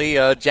Dan Kelly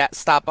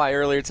stopped by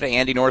earlier today.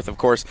 Andy North, of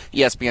course,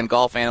 ESPN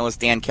golf analyst.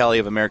 Dan Kelly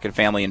of American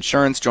Family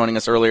Insurance joining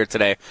us earlier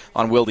today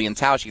on Wilde and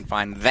Tauscher. You can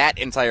find that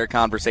entire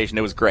conversation.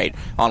 It was great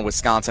on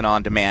Wisconsin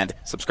On Demand.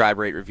 Subscribe,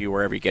 rate, review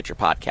wherever you get your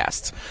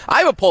podcasts. I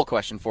have a poll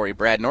question for you,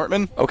 Brad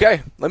Nortman.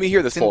 Okay, let me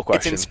hear this poll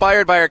question. It's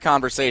inspired by our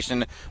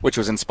conversation, which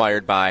was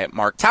inspired by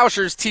Mark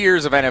Touscher's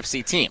tiers of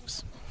NFC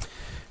teams.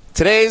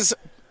 Today's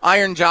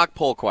Iron Jock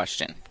poll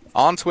question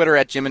on Twitter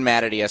at Jim and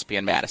Matt at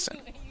ESPN Madison.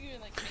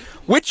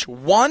 Which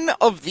one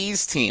of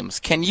these teams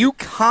can you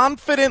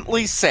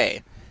confidently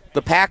say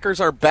the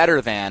Packers are better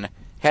than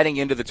heading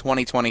into the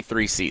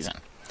 2023 season?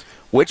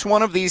 Which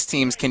one of these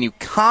teams can you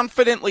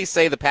confidently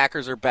say the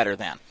Packers are better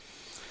than?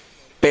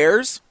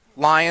 Bears,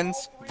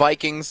 Lions,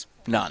 Vikings,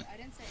 none.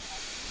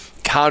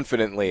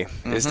 Confidently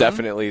is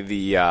definitely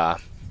the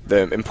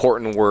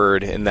important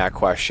word in that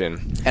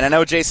question. And I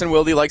know Jason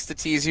Wilde likes to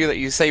tease you that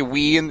you say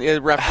we in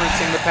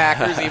referencing the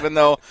Packers, even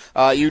though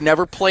you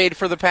never played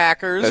for the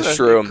Packers. That's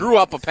true. You grew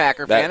up a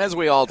Packer fan, as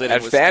we all did. That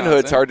in Wisconsin.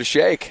 fanhood's hard to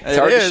shake. It's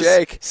hard to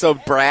shake. So,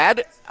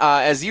 Brad,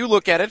 as you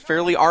look at it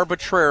fairly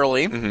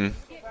arbitrarily,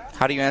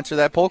 how do you answer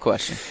that poll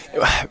question?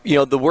 You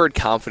know, the word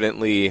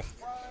confidently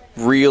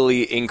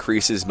really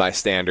increases my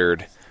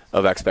standard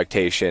of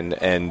expectation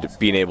and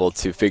being able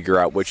to figure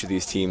out which of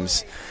these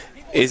teams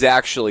is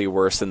actually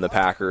worse than the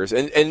Packers.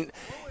 And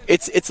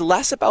it's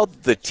less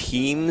about the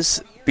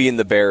teams being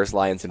the Bears,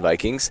 Lions, and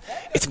Vikings.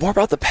 It's more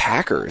about the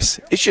Packers.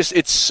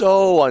 It's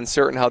so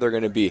uncertain how they're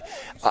going to be.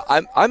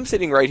 I'm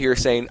sitting right here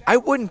saying I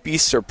wouldn't be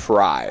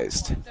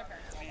surprised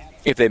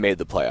if they made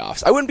the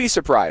playoffs. I wouldn't be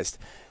surprised.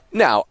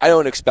 Now, I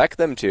don't expect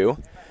them to.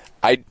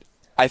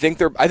 I think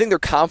they're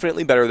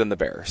confidently better than the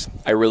Bears.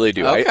 I really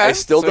do. Okay. I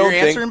still don't you're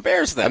think answering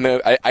Bears then. I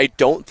mean, I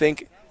don't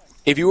think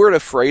if you were to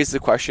phrase the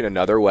question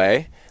another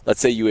way, let's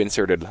say you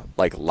inserted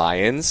like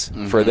Lions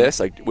for this,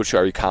 like which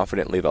are you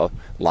confidently the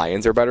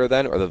Lions are better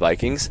than or the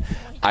Vikings?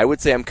 I would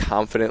say I would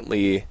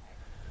confidently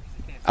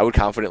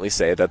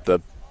say that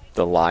the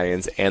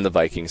Lions and the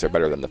Vikings are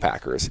better than the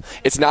Packers.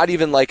 It's not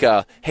even like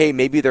a hey,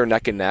 maybe they're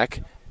neck and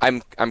neck.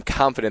 I'm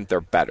confident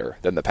they're better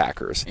than the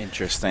Packers.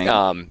 Interesting.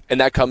 And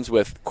that comes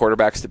with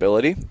quarterback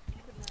stability.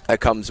 That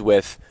comes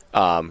with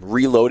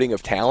reloading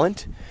of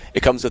talent.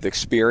 It comes with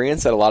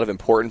experience at a lot of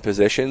important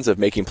positions of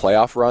making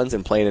playoff runs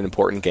and playing in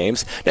important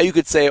games. Now you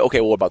could say,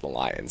 okay, well, what about the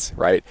Lions,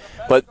 right?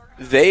 But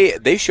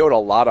they showed a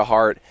lot of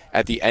heart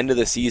at the end of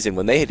the season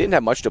when they didn't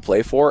have much to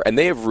play for, and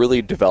they have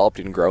really developed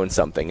and grown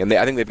something. And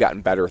I think they've gotten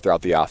better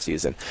throughout the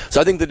offseason.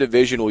 So I think the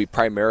division will be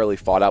primarily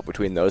fought out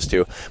between those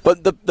two.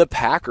 But the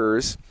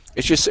Packers...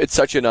 It's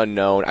such an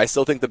unknown. I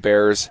still think the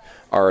Bears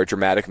are a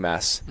dramatic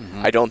mess.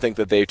 I don't think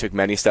that they took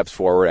many steps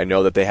forward. I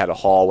know that they had a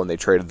haul when they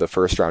traded the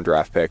first-round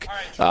draft pick,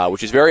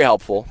 which is very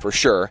helpful for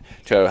sure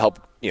to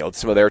help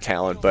some of their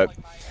talent. But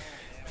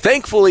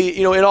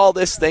thankfully, in all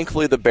this,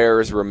 the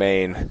Bears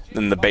remain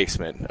in the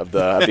basement of the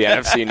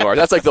NFC North.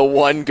 That's like the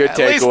one good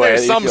takeaway. At least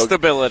there's some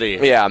stability.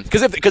 Yeah,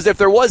 because if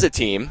there was a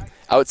team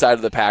outside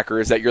of the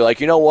Packers that you're like,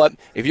 you know what,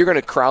 if you're going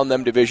to crown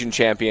them division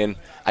champion,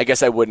 I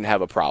guess I wouldn't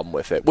have a problem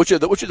with it. Which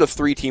of the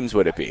three teams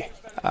would it be?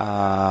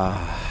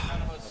 I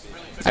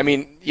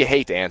mean, you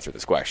hate to answer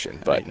this question,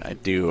 but I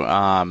do.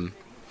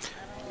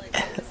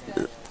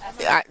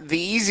 The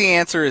easy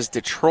answer is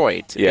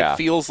Detroit. Yeah. It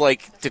feels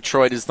like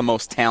Detroit is the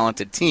most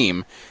talented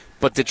team,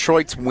 but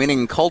Detroit's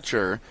winning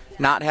culture,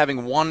 not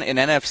having won an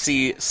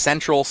NFC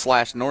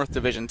Central/North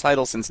Division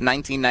title since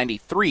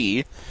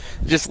 1993,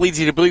 just leads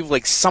you to believe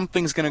like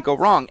something's going to go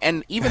wrong.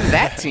 And even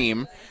that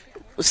team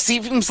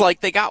seems like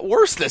they got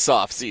worse this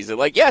offseason.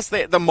 Like, yes,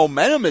 the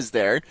momentum is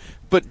there,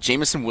 but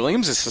Jameson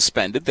Williams is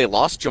suspended. They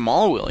lost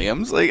Jamal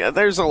Williams. Like,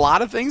 there's a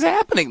lot of things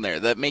happening there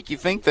that make you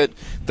think that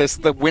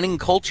the winning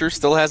culture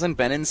still hasn't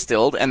been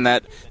instilled and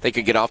that they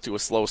could get off to a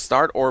slow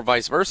start or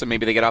vice versa.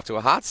 Maybe they get off to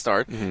a hot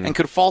start and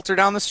could falter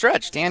down the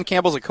stretch. Dan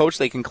Campbell's a coach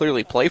they can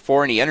clearly play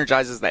for, and he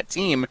energizes that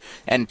team.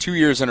 And 2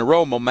 years in a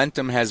row,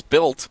 momentum has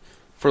built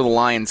for the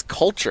Lions'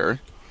 culture.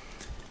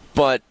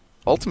 But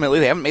ultimately,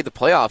 they haven't made the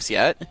playoffs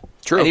yet.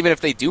 True. And even if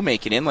they do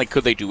make it in,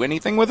 could they do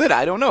anything with it?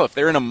 I don't know. If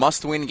they're in a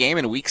must-win game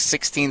in weeks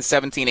 16,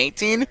 17,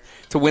 18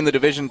 to win the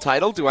division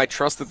title, do I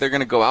trust that they're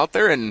going to go out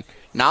there and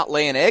not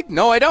lay an egg?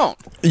 No, I don't.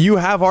 You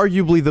have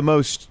arguably the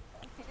most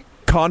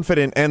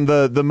confident and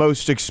the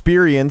most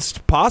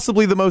experienced,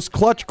 possibly the most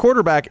clutch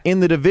quarterback in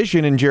the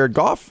division in Jared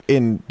Goff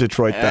in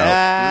Detroit,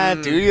 though.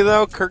 Do you,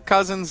 though? Kirk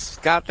Cousins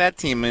got that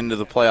team into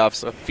the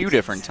playoffs a few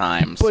different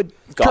times. But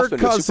Goff's Kirk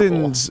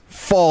Cousins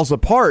falls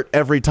apart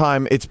every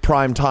time it's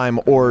prime time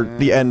or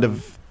the end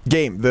of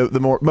game.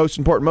 The most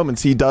important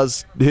moments, he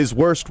does his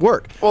worst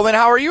work. Well, then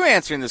how are you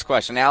answering this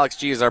question? Alex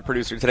G is our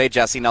producer today.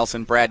 Jesse,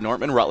 Nelson, Brad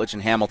Nortman, Rutledge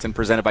and Hamilton,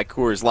 presented by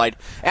Coors Light.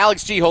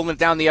 Alex G holding it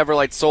down the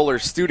Everlight Solar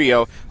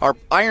Studio. Our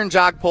Iron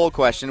Jog poll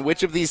question,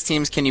 which of these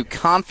teams can you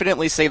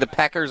confidently say the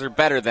Packers are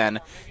better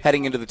than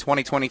heading into the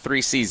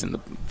 2023 season?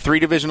 The 3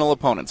 divisional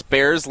opponents,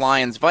 Bears,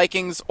 Lions,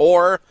 Vikings,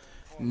 or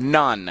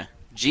none?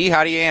 G,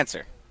 how do you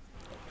answer?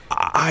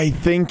 I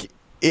think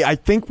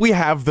we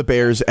have the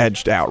Bears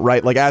edged out,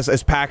 right?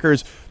 As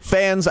Packers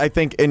fans, I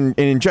think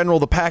in general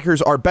the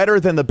Packers are better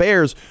than the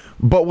Bears.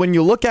 But when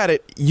you look at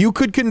it, you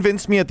could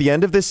convince me at the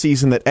end of this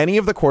season that any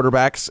of the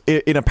quarterbacks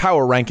in a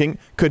power ranking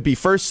could be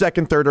first,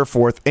 second, third, or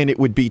fourth, and it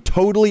would be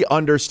totally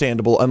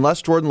understandable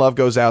unless Jordan Love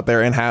goes out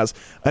there and has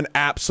an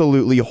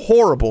absolutely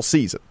horrible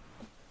season.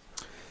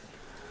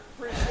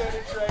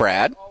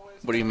 Brad,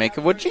 what do you make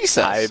of what G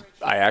says?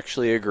 I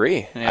actually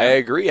agree. Yeah. I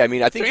agree. I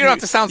mean, I think you don't have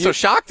to sound so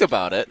shocked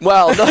about it.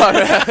 Well, no,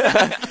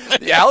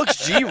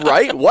 Alex G,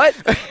 right? What?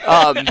 No,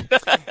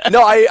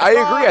 I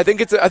agree. I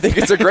think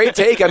it's a great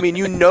take. I mean,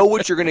 you know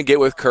what you're going to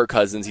get with Kirk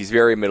Cousins. He's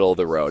very middle of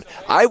the road.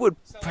 I would.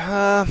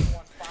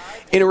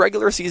 In a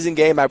regular season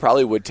game, I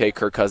probably would take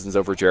Kirk Cousins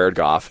over Jared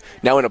Goff.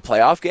 Now, in a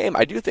playoff game,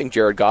 I do think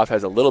Jared Goff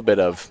has a little bit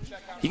of.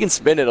 He can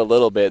spin it a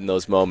little bit in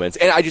those moments,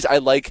 and I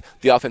like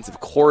the offensive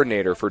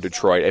coordinator for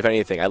Detroit. If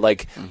anything, I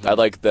like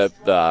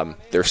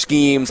their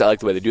schemes. I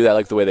like the way they do that. I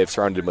like the way they've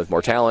surrounded him with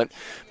more talent.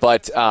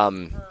 But I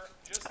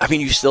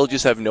mean, you still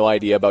just have no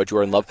idea about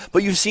Jordan Love.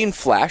 But you've seen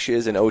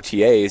flashes in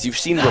OTAs. You've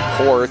seen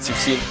reports.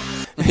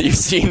 You've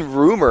seen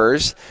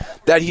rumors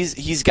that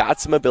he's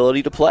got some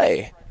ability to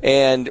play.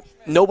 And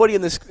nobody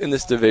in this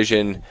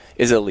division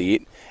is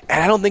elite,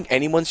 and I don't think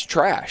anyone's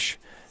trash.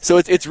 So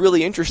it's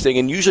really interesting,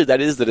 and usually that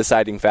is the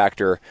deciding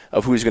factor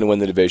of who's going to win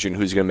the division,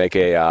 who's going to make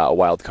a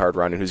wild card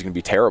run, and who's going to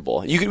be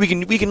terrible.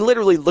 We can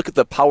literally look at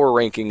the power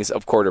rankings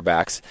of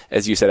quarterbacks,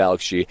 as you said,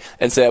 Alex G,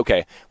 and say,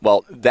 okay,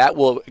 well, that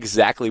will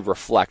exactly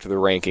reflect the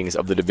rankings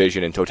of the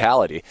division in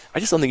totality. I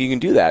just don't think you can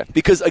do that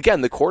because, again,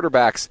 the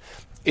quarterbacks.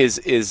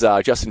 Is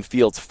Justin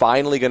Fields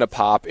finally going to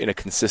pop in a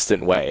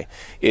consistent way?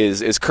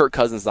 Is Kirk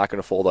Cousins not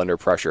going to fold under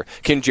pressure?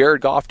 Can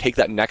Jared Goff take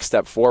that next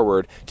step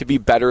forward to be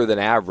better than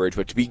average,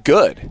 but to be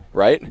good,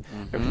 right?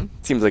 Mm-hmm.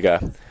 Seems like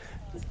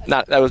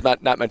that was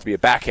not meant to be a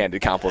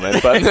backhanded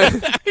compliment, but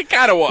it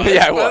kind of was.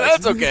 Yeah, it was.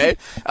 That's okay.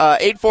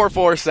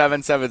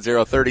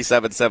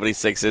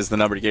 844-770-3776 is the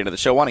number to get into the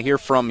show. I want to hear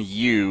from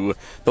you,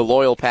 the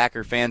loyal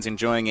Packer fans,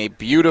 enjoying a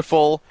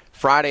beautiful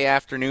Friday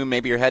afternoon.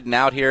 Maybe you're heading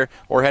out here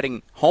or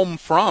heading home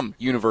from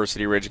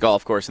University Ridge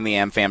Golf Course in the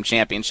AmFam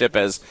Championship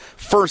as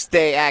first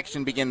day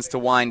action begins to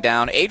wind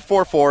down.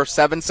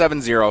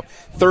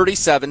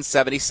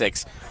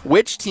 844-770-3776.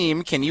 Which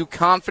team can you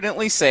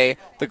confidently say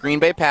the Green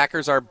Bay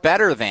Packers are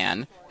better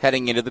than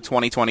heading into the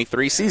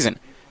 2023 season?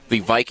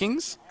 The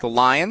Vikings, the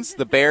Lions,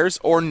 the Bears,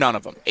 or none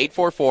of them?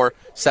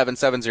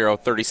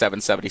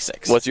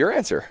 844-770-3776. What's your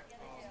answer?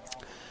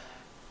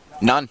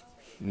 None.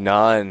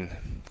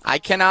 I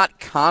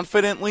cannot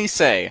confidently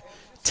say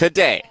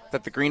today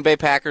that the Green Bay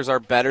Packers are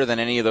better than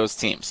any of those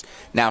teams.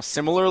 Now,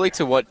 similarly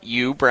to what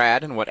you,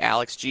 Brad, and what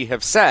Alex G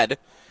have said,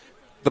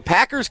 the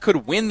Packers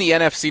could win the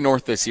NFC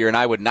North this year, and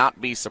I would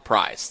not be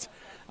surprised.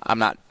 I'm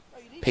not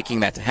picking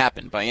that to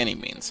happen by any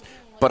means.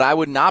 But I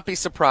would not be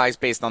surprised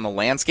based on the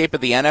landscape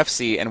of the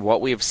NFC and what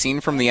we have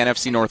seen from the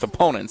NFC North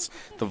opponents.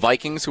 The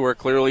Vikings, who are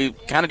clearly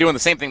kind of doing the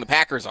same thing the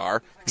Packers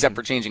are, except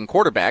for changing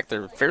quarterback.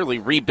 They're fairly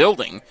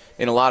rebuilding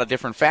in a lot of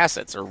different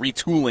facets, or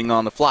retooling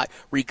on the fly,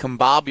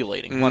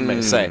 recombobulating, one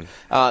may say.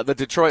 The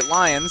Detroit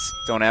Lions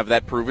don't have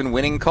that proven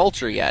winning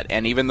culture yet.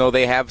 And even though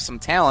they have some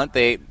talent,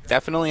 they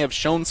definitely have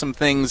shown some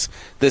things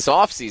this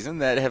offseason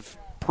that have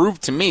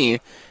proved to me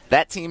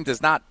that team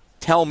does not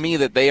tell me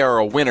that they are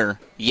a winner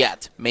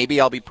yet. Maybe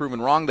I'll be proven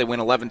wrong. They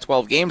win 11,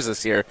 12 games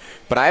this year,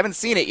 but I haven't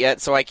seen it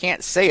yet, so I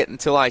can't say it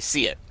until I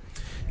see it.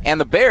 And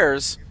the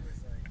Bears,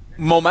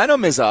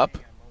 momentum is up.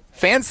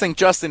 Fans think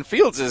Justin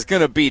Fields is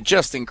going to be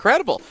just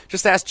incredible.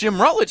 Just ask Jim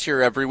Rutledge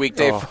here every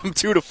weekday from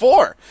 2 to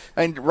 4.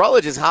 And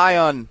Rutledge is high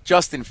on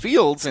Justin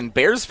Fields, and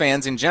Bears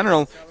fans in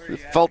general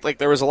felt like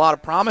there was a lot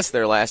of promise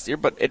there last year,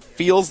 but it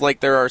feels like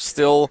there are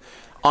still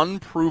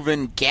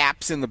unproven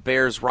gaps in the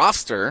Bears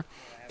roster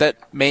that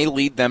may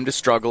lead them to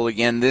struggle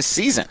again this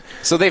season.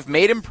 So they've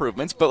made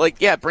improvements, but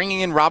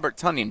bringing in Robert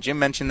Tonyan. Jim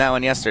mentioned that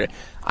one yesterday.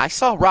 I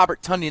saw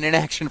Robert Tonyan in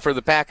action for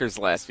the Packers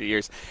the last few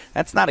years.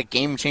 That's not a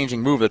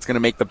game-changing move that's going to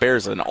make the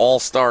Bears an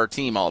all-star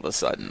team all of a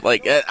sudden.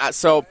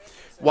 So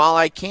while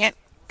I can't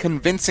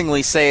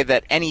convincingly say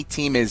that any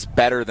team is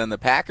better than the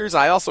Packers,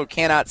 I also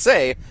cannot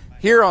say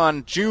here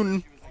on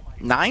June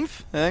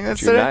 9th. I think that's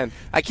June today. 9th.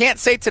 I can't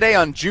say today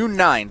on June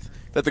 9th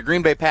that the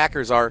Green Bay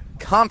Packers are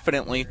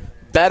confidently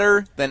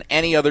better than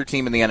any other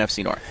team in the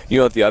NFC North. You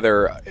know what the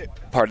other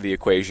part of the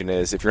equation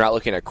is? If you're not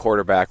looking at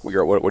quarterback, what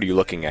are you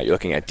looking at? You're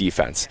looking at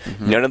defense.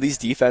 None of these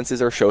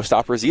defenses are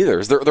showstoppers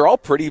either. They're all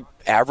pretty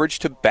average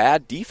to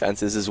bad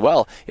defenses as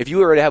well. If you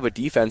were to have a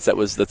defense that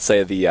was, let's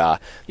say, the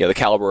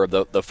caliber of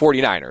the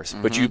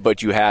 49ers,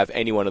 but you have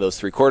any one of those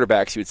three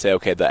quarterbacks, you would say,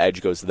 okay, the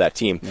edge goes to that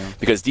team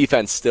because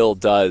defense still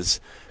does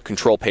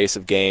control pace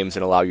of games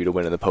and allow you to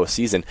win in the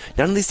postseason.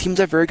 None of these teams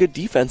have very good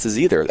defenses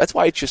either. That's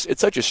why it's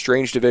such a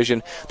strange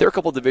division. There are a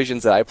couple of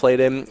divisions that I played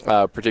in,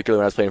 particularly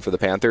when I was playing for the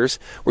Panthers,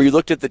 where you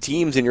looked at the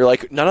teams and you're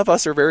like, none of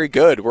us are very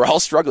good. We're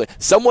all struggling.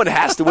 Someone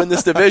has to win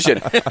this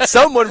division.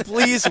 Someone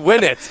please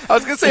win it. I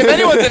was going to say, if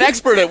anyone's an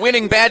expert at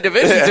winning bad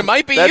divisions, it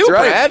might be That's you,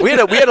 right.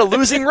 Brad. We had a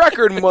losing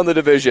record and won the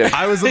division.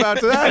 I was about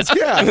to ask,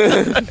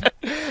 yeah.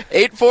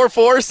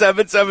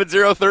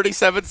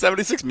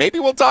 844-770-3776. Maybe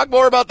we'll talk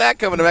more about that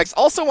coming up next.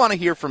 Also want to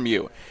hear from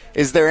you.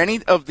 Is there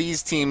any of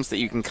these teams that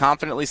you can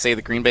confidently say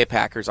the Green Bay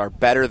Packers are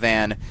better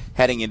than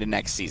heading into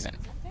next season?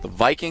 The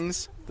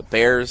Vikings, the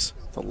Bears,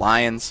 the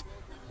Lions,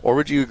 or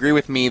would you agree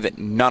with me that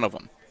none of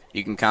them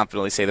you can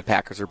confidently say the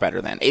Packers are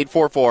better than?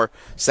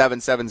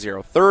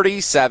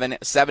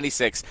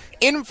 844-770-3776.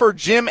 In for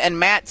Jim and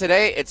Matt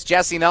today, it's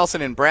Jesse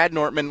Nelson and Brad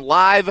Nortman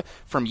live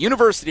from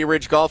University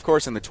Ridge Golf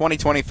Course in the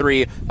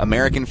 2023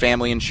 American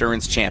Family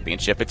Insurance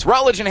Championship. It's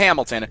Rutledge and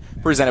Hamilton,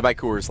 presented by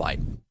Coors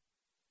Light.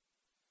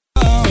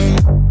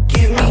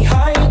 Give me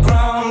higher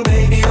ground,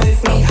 baby,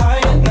 lift me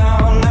higher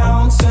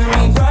now, turn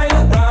me right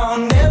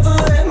around, never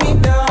let me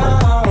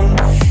down.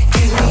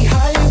 Give me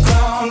higher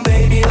ground,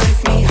 baby,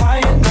 lift me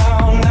higher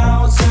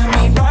now, turn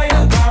me right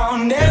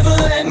around, never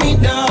let me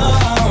down.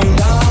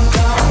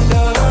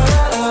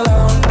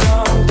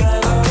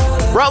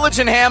 Rutledge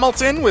and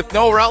Hamilton with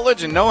no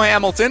Rutledge and no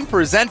Hamilton,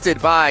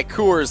 presented by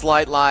Coors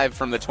Light, live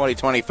from the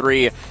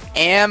 2023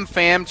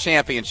 AmFam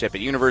Championship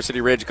at University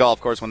Ridge Golf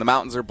Course. When the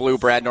mountains are blue,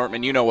 Brad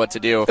Nortman, you know what to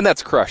do. And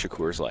that's crush a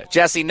Coors Light.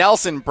 Jesse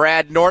Nelson,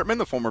 Brad Nortman,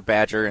 the former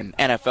Badger and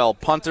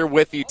NFL punter,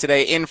 with you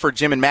today, in for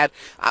Jim and Matt.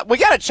 We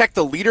got to check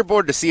the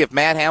leaderboard to see if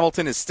Matt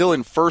Hamilton is still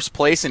in first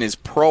place in his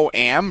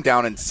Pro-Am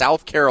down in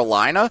South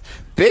Carolina.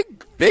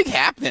 Big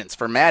happenings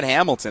for Matt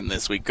Hamilton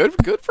this week.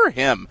 Good for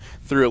him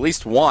through at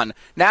least one.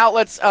 Now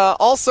let's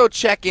also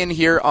check in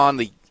here on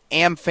the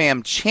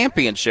AmFam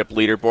Championship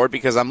leaderboard,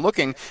 because I'm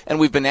looking, and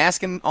we've been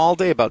asking all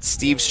day about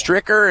Steve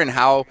Stricker and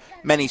how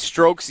many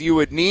strokes you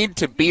would need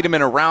to beat him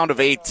in a round of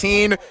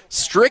 18.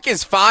 Strick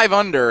is 5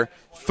 under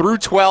through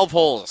 12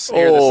 holes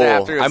here this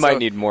afternoon. I might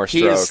need more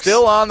strokes. He is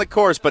still on the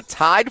course, but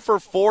tied for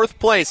 4th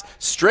place.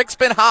 Strick's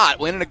been hot,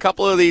 winning a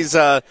couple of these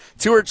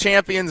Tour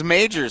Champions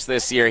majors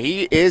this year.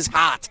 He is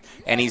hot,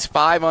 and he's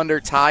 5 under,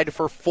 tied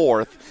for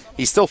 4th.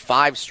 He's still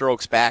 5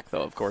 strokes back,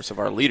 though, of course, of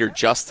our leader,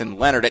 Justin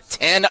Leonard, at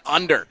 10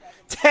 under.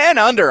 10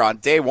 under on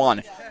day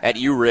one at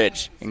U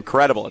Ridge.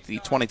 Incredible at the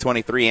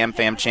 2023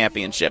 AmFam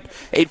Championship.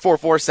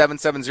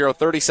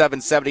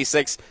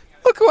 844-770-3776.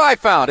 Look who I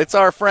found. It's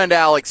our friend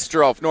Alex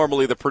Strofe,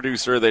 normally the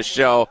producer of this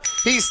show.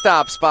 He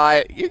stops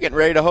by. You're getting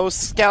ready to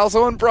host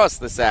Scalzo and Bruss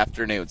this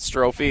afternoon,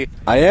 Strophe.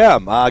 I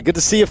am. Good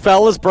to see you,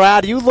 fellas.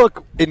 Brad, you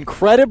look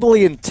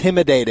incredibly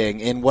intimidating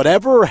in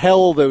whatever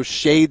hell those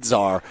shades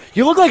are.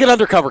 You look like an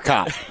undercover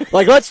cop.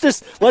 Like, let's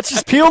just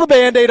peel the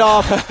Band-Aid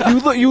off.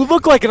 You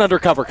look like an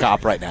undercover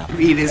cop right now.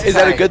 Is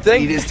that a good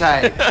thing? Eat is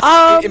tight.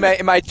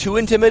 Am I too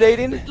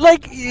intimidating?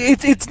 Like,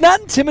 it's not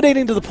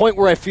intimidating to the point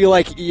where I feel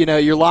like,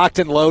 you're locked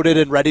and loaded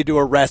and ready to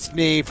arrest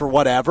me for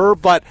whatever,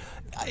 but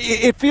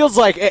it feels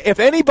like if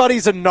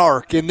anybody's a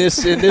narc in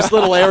this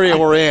little area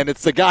we're in,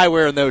 it's the guy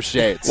wearing those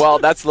shades. Well,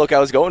 that's the look I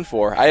was going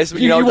for. I just,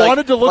 you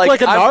wanted to look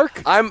like a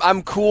narc?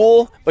 I'm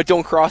cool, but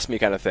don't cross me,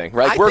 kind of thing,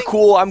 right? We're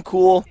cool. I'm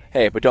cool.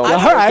 Hey, but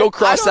don't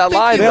cross that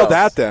line. Nailed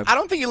that then. I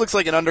don't think he looks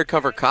like an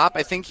undercover cop.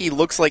 I think he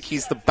looks like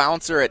he's the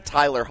bouncer at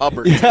Tyler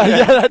Hubbard.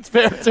 Yeah, that's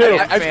fair too.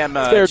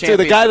 Fair too.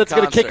 The guy that's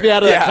going to kick me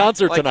out of that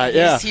concert tonight.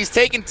 Yeah, he's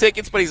taking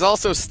tickets, but he's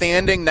also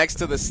standing next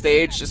to the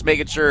stage, just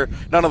making sure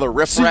none of the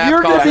riffraff. So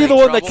you're going to be the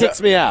one that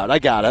kicks me out. I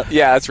got it.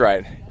 Yeah, that's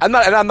right. I'm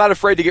not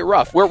afraid to get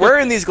rough. We're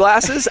wearing these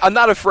glasses. I'm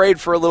not afraid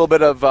for a little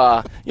bit of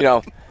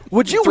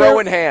Would you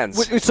throwing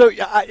hands? So,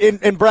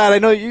 and Brad, I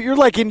know you're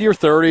like into your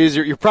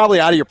 30s. You're probably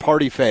out of your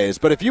party phase.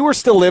 But if you were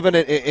still living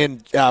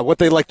in what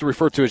they like to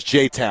refer to as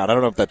J-Town, I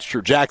don't know if that's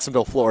true,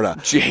 Jacksonville, Florida.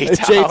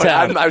 J-Town.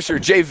 I'm not sure.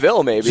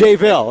 J-ville, maybe.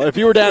 J-ville. If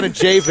you were down in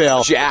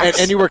J-ville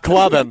and you were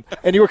clubbing,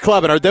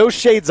 are those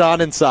shades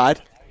on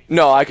inside?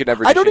 No, I could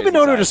never. I don't even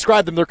know how to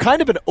describe them. They're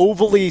kind of an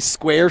ovally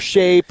square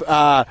shape.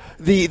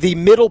 The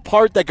middle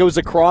part that goes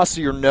across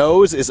your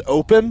nose is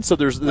open, so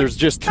there's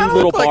just two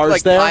little bars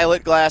like there.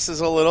 Pilot glasses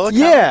a little.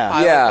 Yeah,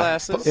 pilot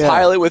glasses.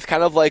 Pilot with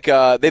kind of like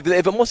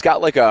they've almost got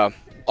like a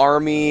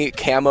army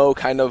camo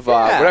kind of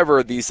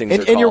whatever these things are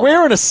called. And you're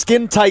wearing a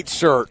skin-tight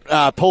shirt,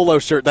 polo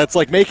shirt, that's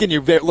like making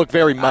you look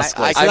very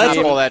muscular. I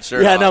can't pull that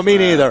shirt Yeah, off, no, me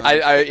man. neither.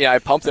 I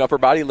pumped an upper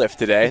body lift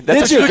today.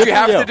 That's Did you? what Good you for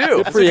have you. to do.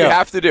 Good That's for what you you.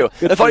 have to do.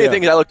 Good The for funny you.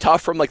 thing is I look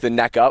tough from like the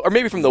neck up, or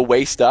maybe from the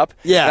waist up.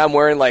 Yeah. And I'm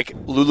wearing like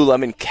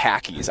Lululemon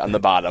khakis on the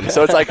bottom.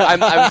 So it's like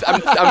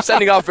I'm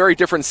sending off very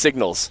different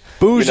signals.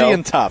 Bougie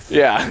and tough.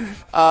 Yeah.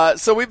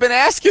 So we've been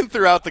asking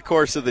throughout the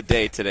course of the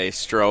day today,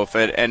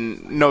 Strofe,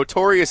 and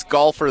notorious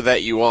golfer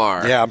that you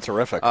are. Yeah, I'm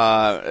terrific.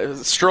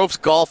 Strofe's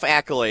golf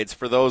accolades,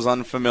 for those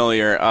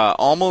unfamiliar,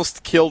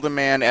 almost killed a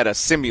man at a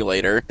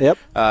simulator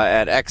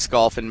at X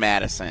Golf in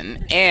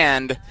Madison,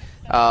 and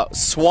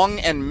swung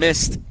and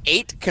missed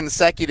 8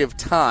 consecutive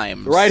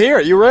times. Right here,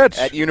 you rich.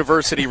 At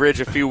University Ridge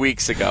a few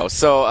weeks ago.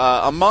 So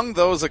among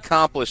those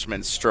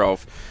accomplishments,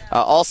 Strofe,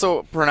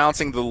 also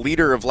pronouncing the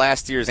leader of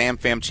last year's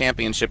AmFam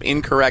Championship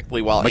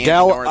incorrectly while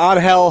Miguel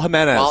Angel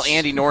Jimenez. While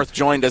Andy North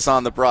joined us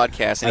on the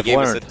broadcast, and he gave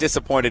us a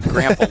disappointed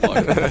grandpa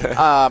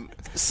look.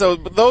 So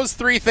those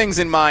 3 things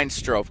in mind,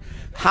 Strofe.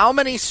 How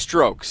many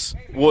strokes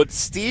would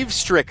Steve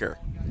Stricker,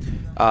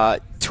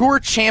 Tour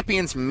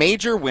Champions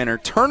major winner,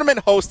 tournament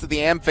host of the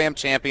AmFam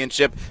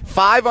Championship,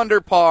 5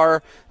 under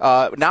par,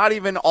 not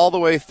even all the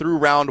way through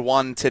round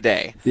 1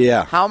 today.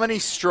 Yeah. How many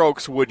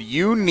strokes would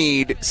you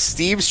need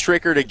Steve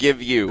Stricker to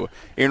give you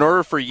in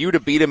order for you to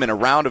beat him in a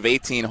round of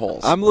 18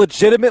 holes? I'm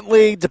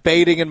legitimately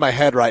debating in my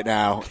head right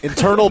now,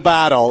 internal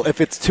battle, if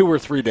it's 2 or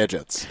 3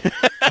 digits.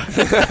 I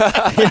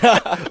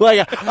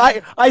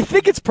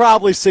think it's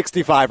probably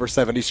 65 or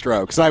 70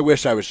 strokes. I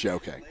wish I was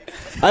joking.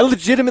 I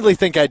legitimately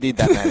think I need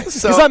that many.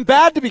 Because I'm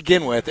bad to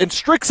begin with, and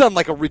Strick's on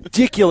like a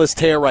ridiculous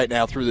tear right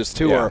now through this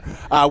tour,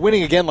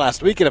 winning again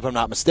last weekend, if I'm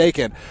not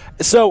mistaken.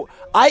 So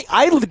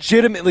I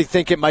legitimately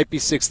think it might be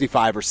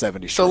 65 or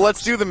 70 strokes. So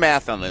let's do the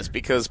math on this,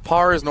 because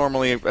par is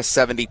normally a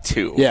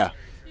 72. Yeah.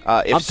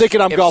 I'm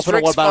thinking I'm golfing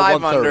Strick's about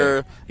 5 130.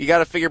 under, you got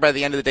to figure by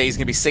the end of the day he's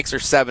going to be 6 or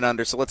 7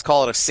 under, so let's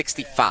call it a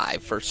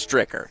 65 for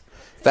Stricker.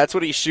 That's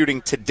what he's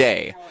shooting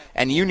today,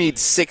 and you need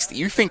 60.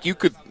 You think you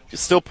could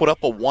still put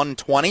up a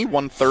 120,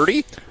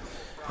 130?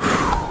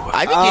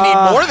 I think you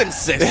need more than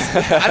 6.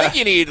 I think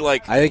you need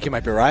like. I think you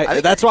might be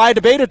right. That's why I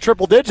debated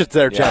triple digits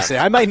there, Jesse.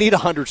 I might need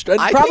 100.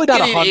 Probably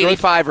not 100.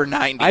 85 or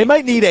 90. I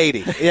might need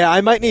 80. Yeah,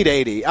 I might need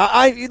 80.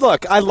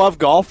 Look, I love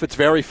golf. It's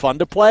very fun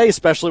to play,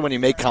 especially when you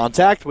make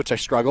contact, which I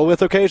struggle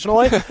with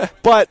occasionally.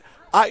 But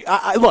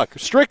I look,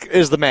 Strick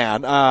is the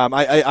man.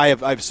 I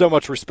have so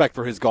much respect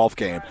for his golf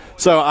game.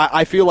 So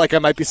I feel like I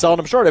might be selling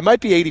him short. It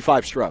might be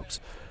 85 strokes.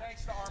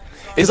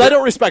 Because I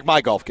don't respect my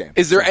golf game.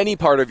 Is there any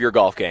part of your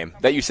golf game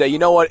that you say, you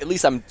know what, at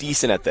least I'm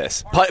decent at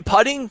this?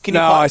 Putting? Can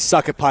you No, I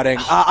suck at putting.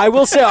 I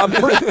will say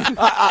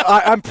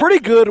I'm pretty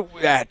good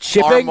at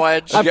chipping. Arm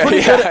wedge. I'm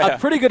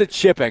pretty good at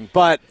chipping,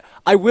 but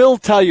I will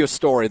tell you a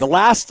story. The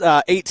last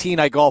 18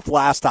 I golfed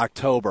last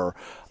October,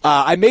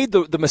 I made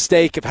the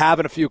mistake of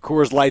having a few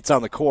Coors Lights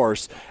on the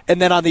course, and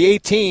then on the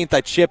 18th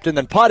I chipped and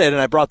then putted,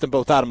 and I brought them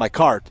both out of my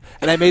cart.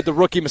 And I made the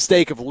rookie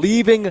mistake of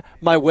leaving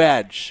my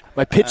wedge,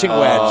 my pitching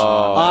wedge,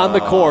 on the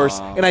course,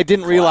 and I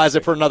didn't realize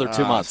it for another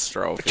 2 months.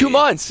 2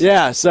 months?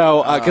 Yeah,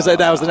 so because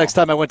that was the next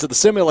time I went to the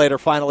simulator,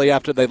 finally,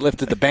 after they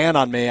lifted the ban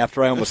on me,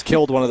 after I almost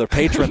killed one of their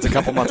patrons a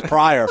couple months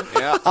prior.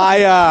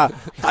 Yeah.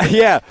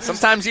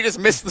 Sometimes you just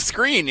miss the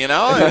screen, and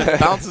it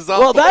bounces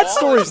off. Well, the wall.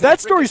 that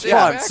story's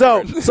fun.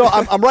 So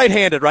I'm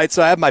right-handed, right?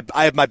 So I have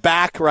my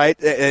back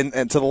right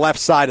and to the left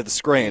side of the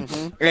screen,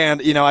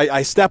 and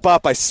I step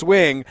up, I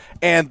swing,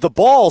 and the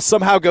ball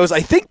somehow goes,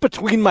 I think,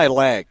 between my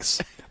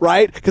legs.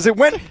 Right? Because it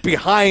went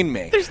behind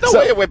me. There's no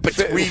way it went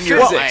between your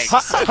legs. How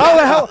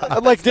the hell?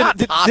 Like,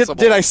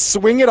 did I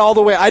swing it all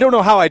the way? I don't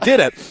know how I did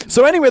it.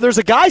 So anyway, there's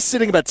a guy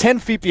sitting about 10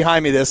 feet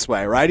behind me this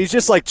way, right? He's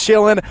just like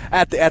chilling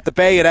at the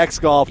bay at X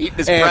Golf. Eating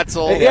his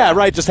pretzel. Yeah,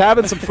 right, just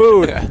having some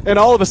food. And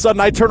all of a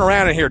sudden I turn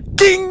around and hear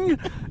ding!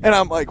 And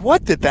I'm like,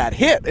 what did that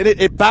hit? And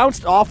it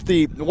bounced off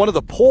one of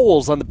the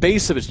poles on the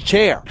base of his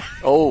chair.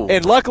 Oh.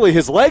 And luckily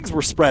his legs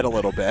were spread a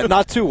little bit.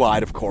 Not too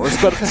wide, of course,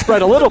 but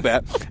spread a little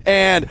bit.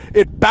 And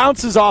it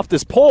bounces off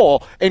this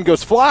pole and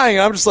goes flying.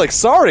 And I'm just like,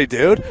 sorry,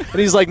 dude. And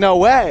he's like, no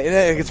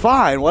way. It's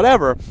fine,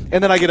 whatever.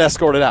 And then I get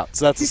escorted out.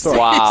 So that's the story.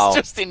 Wow.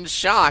 He's just in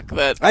shock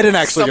that I didn't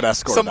actually get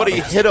escorted somebody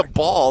out. hit a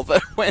ball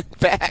that went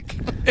back.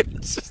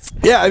 It's just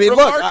Yeah, I mean,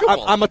 remarkable. look,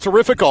 I'm a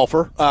terrific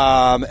golfer,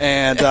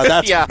 and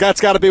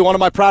that's got to be one of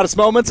my proudest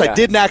moments. I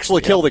didn't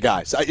actually kill the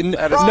guys.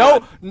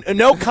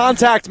 No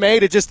contact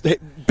made. It just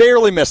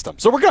barely missed them.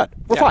 So we're good.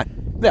 We're fine.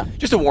 Yeah,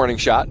 just a warning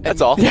shot. That's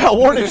all. Yeah, a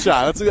warning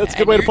shot. That's a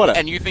good way to put it.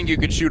 And you think you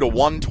could shoot a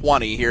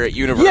 120 here at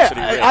University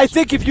Ridge? I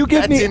think if you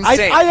give me,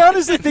 I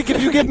honestly think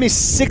if you give me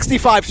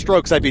 65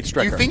 strokes, I beat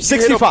Stricker. You think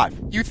 65?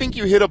 You think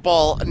you hit a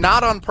ball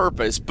not on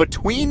purpose,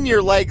 between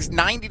your legs,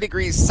 90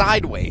 degrees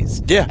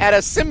sideways, at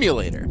a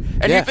simulator,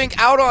 and you think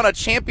out on a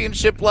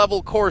championship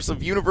level course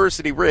of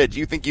University Ridge,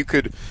 you think you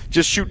could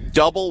just shoot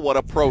double what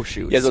a pro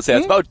shoots? Yeah, let's say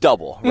it's about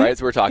double, right?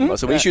 That's what we're talking about.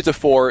 So when he shoots a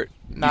 4,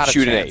 you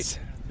shoot an 8.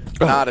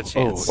 Not a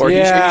chance. Or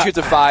if he shoots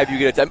a 5, you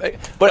get a 10.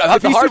 But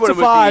if the he hard shoots one a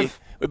would 5,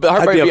 But the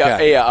hard I'd part be would be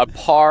okay. a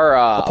par.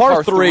 A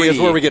par three is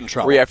where we get in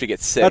trouble. Where you have to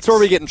get 6. That's where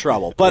we get in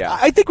trouble. But Yeah.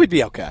 I think we'd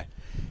be okay.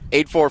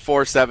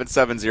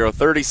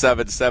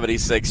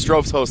 844-770-3776.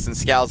 Stroph's hosting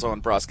Scalzo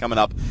and Bruss coming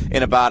up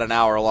in about an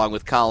hour along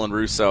with Colin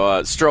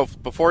Russo.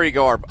 Stroph, before you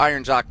go, our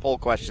Iron Jock poll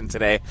question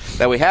today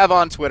that we have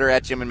on Twitter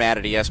at Jim and Matt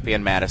at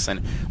ESPN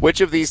Madison.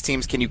 Which of these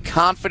teams can you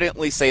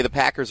confidently say the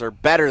Packers are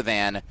better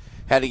than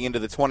heading into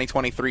the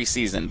 2023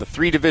 season? The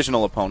 3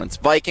 divisional opponents,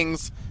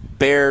 Vikings,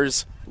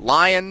 Bears,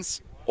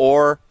 Lions,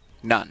 or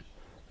none?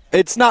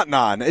 It's not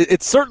none.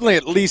 It's certainly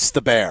at least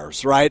the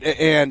Bears, right?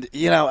 And,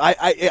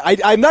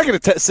 I'm not going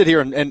to sit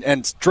here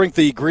and drink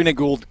the green and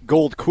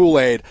gold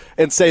Kool-Aid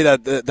and say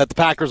that the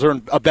Packers are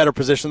in a better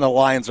position than the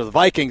Lions or the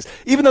Vikings,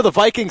 even though the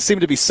Vikings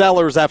seem to be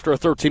sellers after a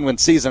 13-win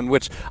season,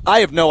 which I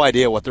have no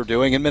idea what they're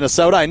doing in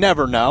Minnesota. I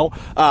never know.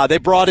 They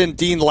brought in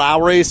Dean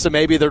Lowry, so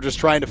maybe they're just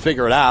trying to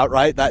figure it out,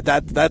 right?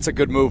 That's a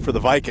good move for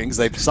the Vikings.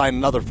 They've signed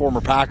another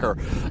former Packer.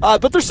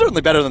 But they're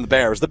certainly better than the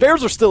Bears. The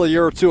Bears are still a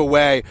year or two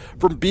away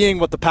from being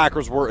what the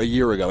Packers were a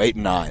year ago,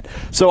 8-9.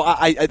 So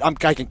I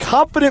can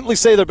confidently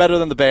say they're better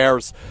than the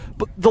Bears,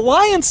 but the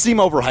Lions seem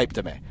overhyped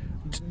to me.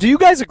 Do you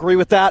guys agree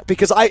with that?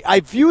 Because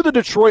I view the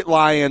Detroit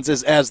Lions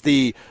as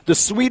the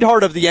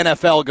sweetheart of the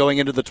NFL going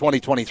into the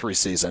 2023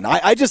 season.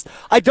 I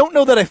don't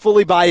know that I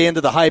fully buy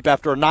into the hype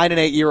after a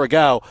 9-8 year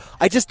ago.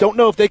 I just don't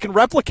know if they can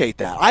replicate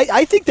that.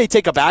 I think they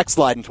take a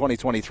backslide in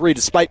 2023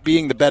 despite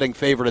being the betting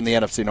favorite in the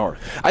NFC North.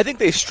 I think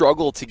they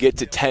struggle to get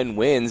to 10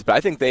 wins, but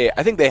I think they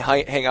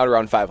hang out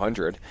around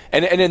 500.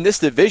 And in this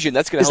division,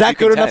 that's going to help you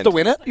contend. Is that good enough to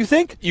win it, you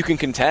think? You can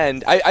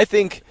contend. I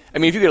think,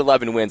 if you get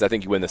 11 wins, I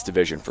think you win this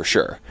division for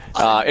sure.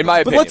 In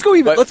my opinion. But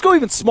let's go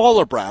even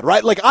smaller, Brad,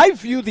 right? Like, I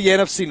view the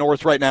NFC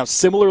North right now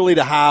similarly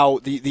to how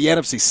the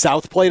NFC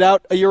South played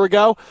out a year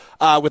ago,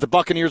 with the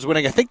Buccaneers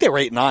winning. I think they were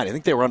 8-9. I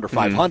think they were under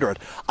 500.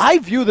 I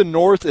view the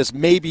North as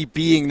maybe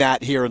being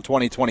that here in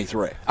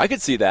 2023. I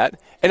could see that.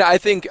 And I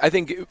think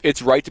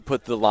it's right to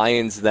put the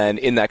Lions then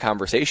in that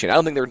conversation. I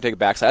don't think they're going to take a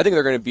backside. I think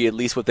they're going to be at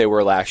least what they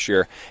were last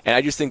year. And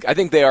I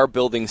think they are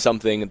building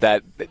something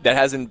that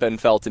hasn't been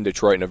felt in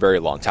Detroit in a very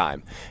long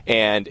time.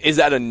 And is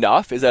that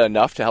enough? Is that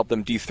enough to help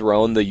them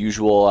dethrone the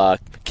usual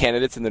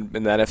candidates in the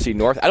NFC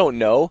North? I don't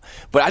know,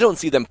 but I don't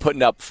see them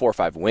putting up 4 or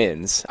 5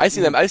 wins. I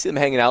see them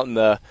hanging out in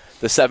the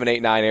 7,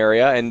 8, 9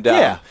 area. And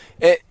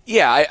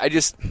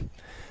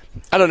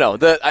I don't know.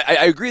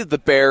 I agree that the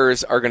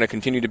Bears are going to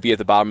continue to be at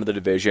the bottom of the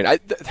division.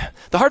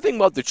 The hard thing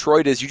about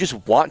Detroit is you just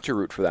want to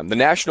root for them. The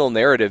national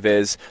narrative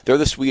is they're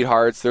the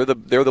sweethearts. They're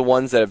the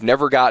ones that have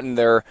never gotten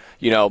their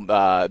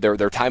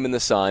time in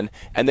the sun,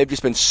 and they've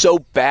just been so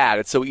bad.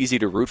 It's so easy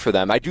to root for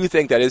them. I do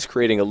think that is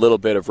creating a little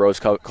bit of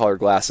rose-colored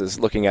glasses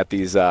looking at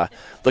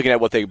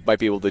what they might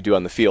be able to do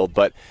on the field.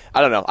 But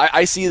I don't know.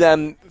 I see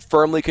them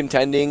firmly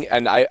contending,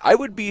 and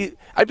I'd be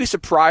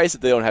surprised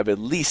if they don't have at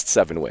least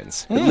 7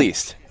 wins. At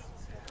least.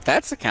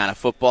 That's the kind of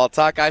football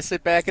talk I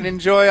sit back and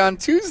enjoy on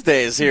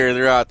Tuesdays here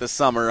throughout the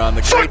summer on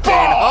the Great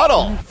Dane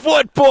Huddle.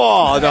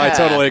 Football! No, I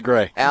totally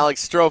agree.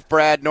 Alex Stroph,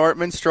 Brad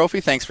Nortman.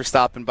 Strophy, thanks for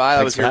stopping by.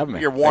 Thanks for having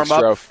me. Your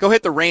warm-up. Thanks, Stroph. Go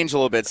hit the range a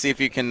little bit, see if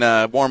you can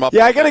warm up.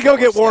 Yeah, I got to go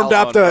get warmed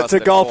up to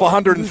golf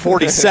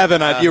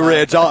 147 on U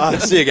Ridge. I'll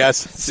see you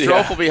guys.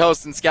 Stroph will be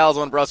hosting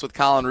Scalzo and Bruss with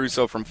Colin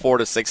Russo from 4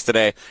 to 6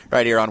 today,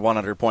 right here on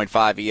 100.5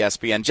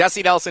 ESPN.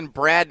 Jesse Nelson,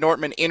 Brad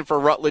Nortman in for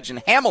Rutledge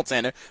and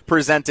Hamilton,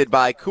 presented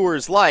by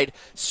Coors Light.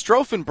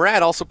 Stroph and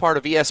Brad also part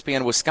of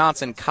ESPN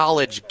Wisconsin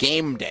College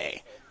Game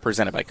Day,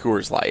 presented by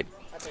Coors Light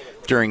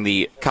during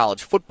the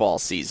college football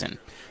season.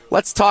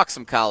 Let's talk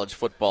some college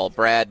football,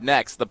 Brad,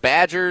 next. The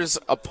Badgers'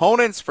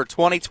 opponents for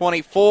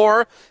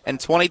 2024 and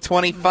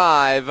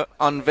 2025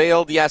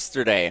 unveiled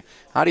yesterday.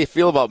 How do you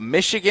feel about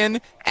Michigan,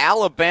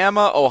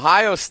 Alabama,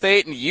 Ohio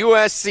State, and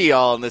USC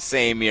all in the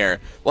same year?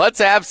 Let's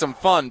have some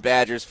fun,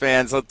 Badgers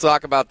fans. Let's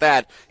talk about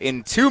that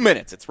in 2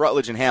 minutes. It's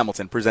Rutledge and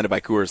Hamilton, presented by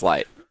Coors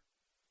Light.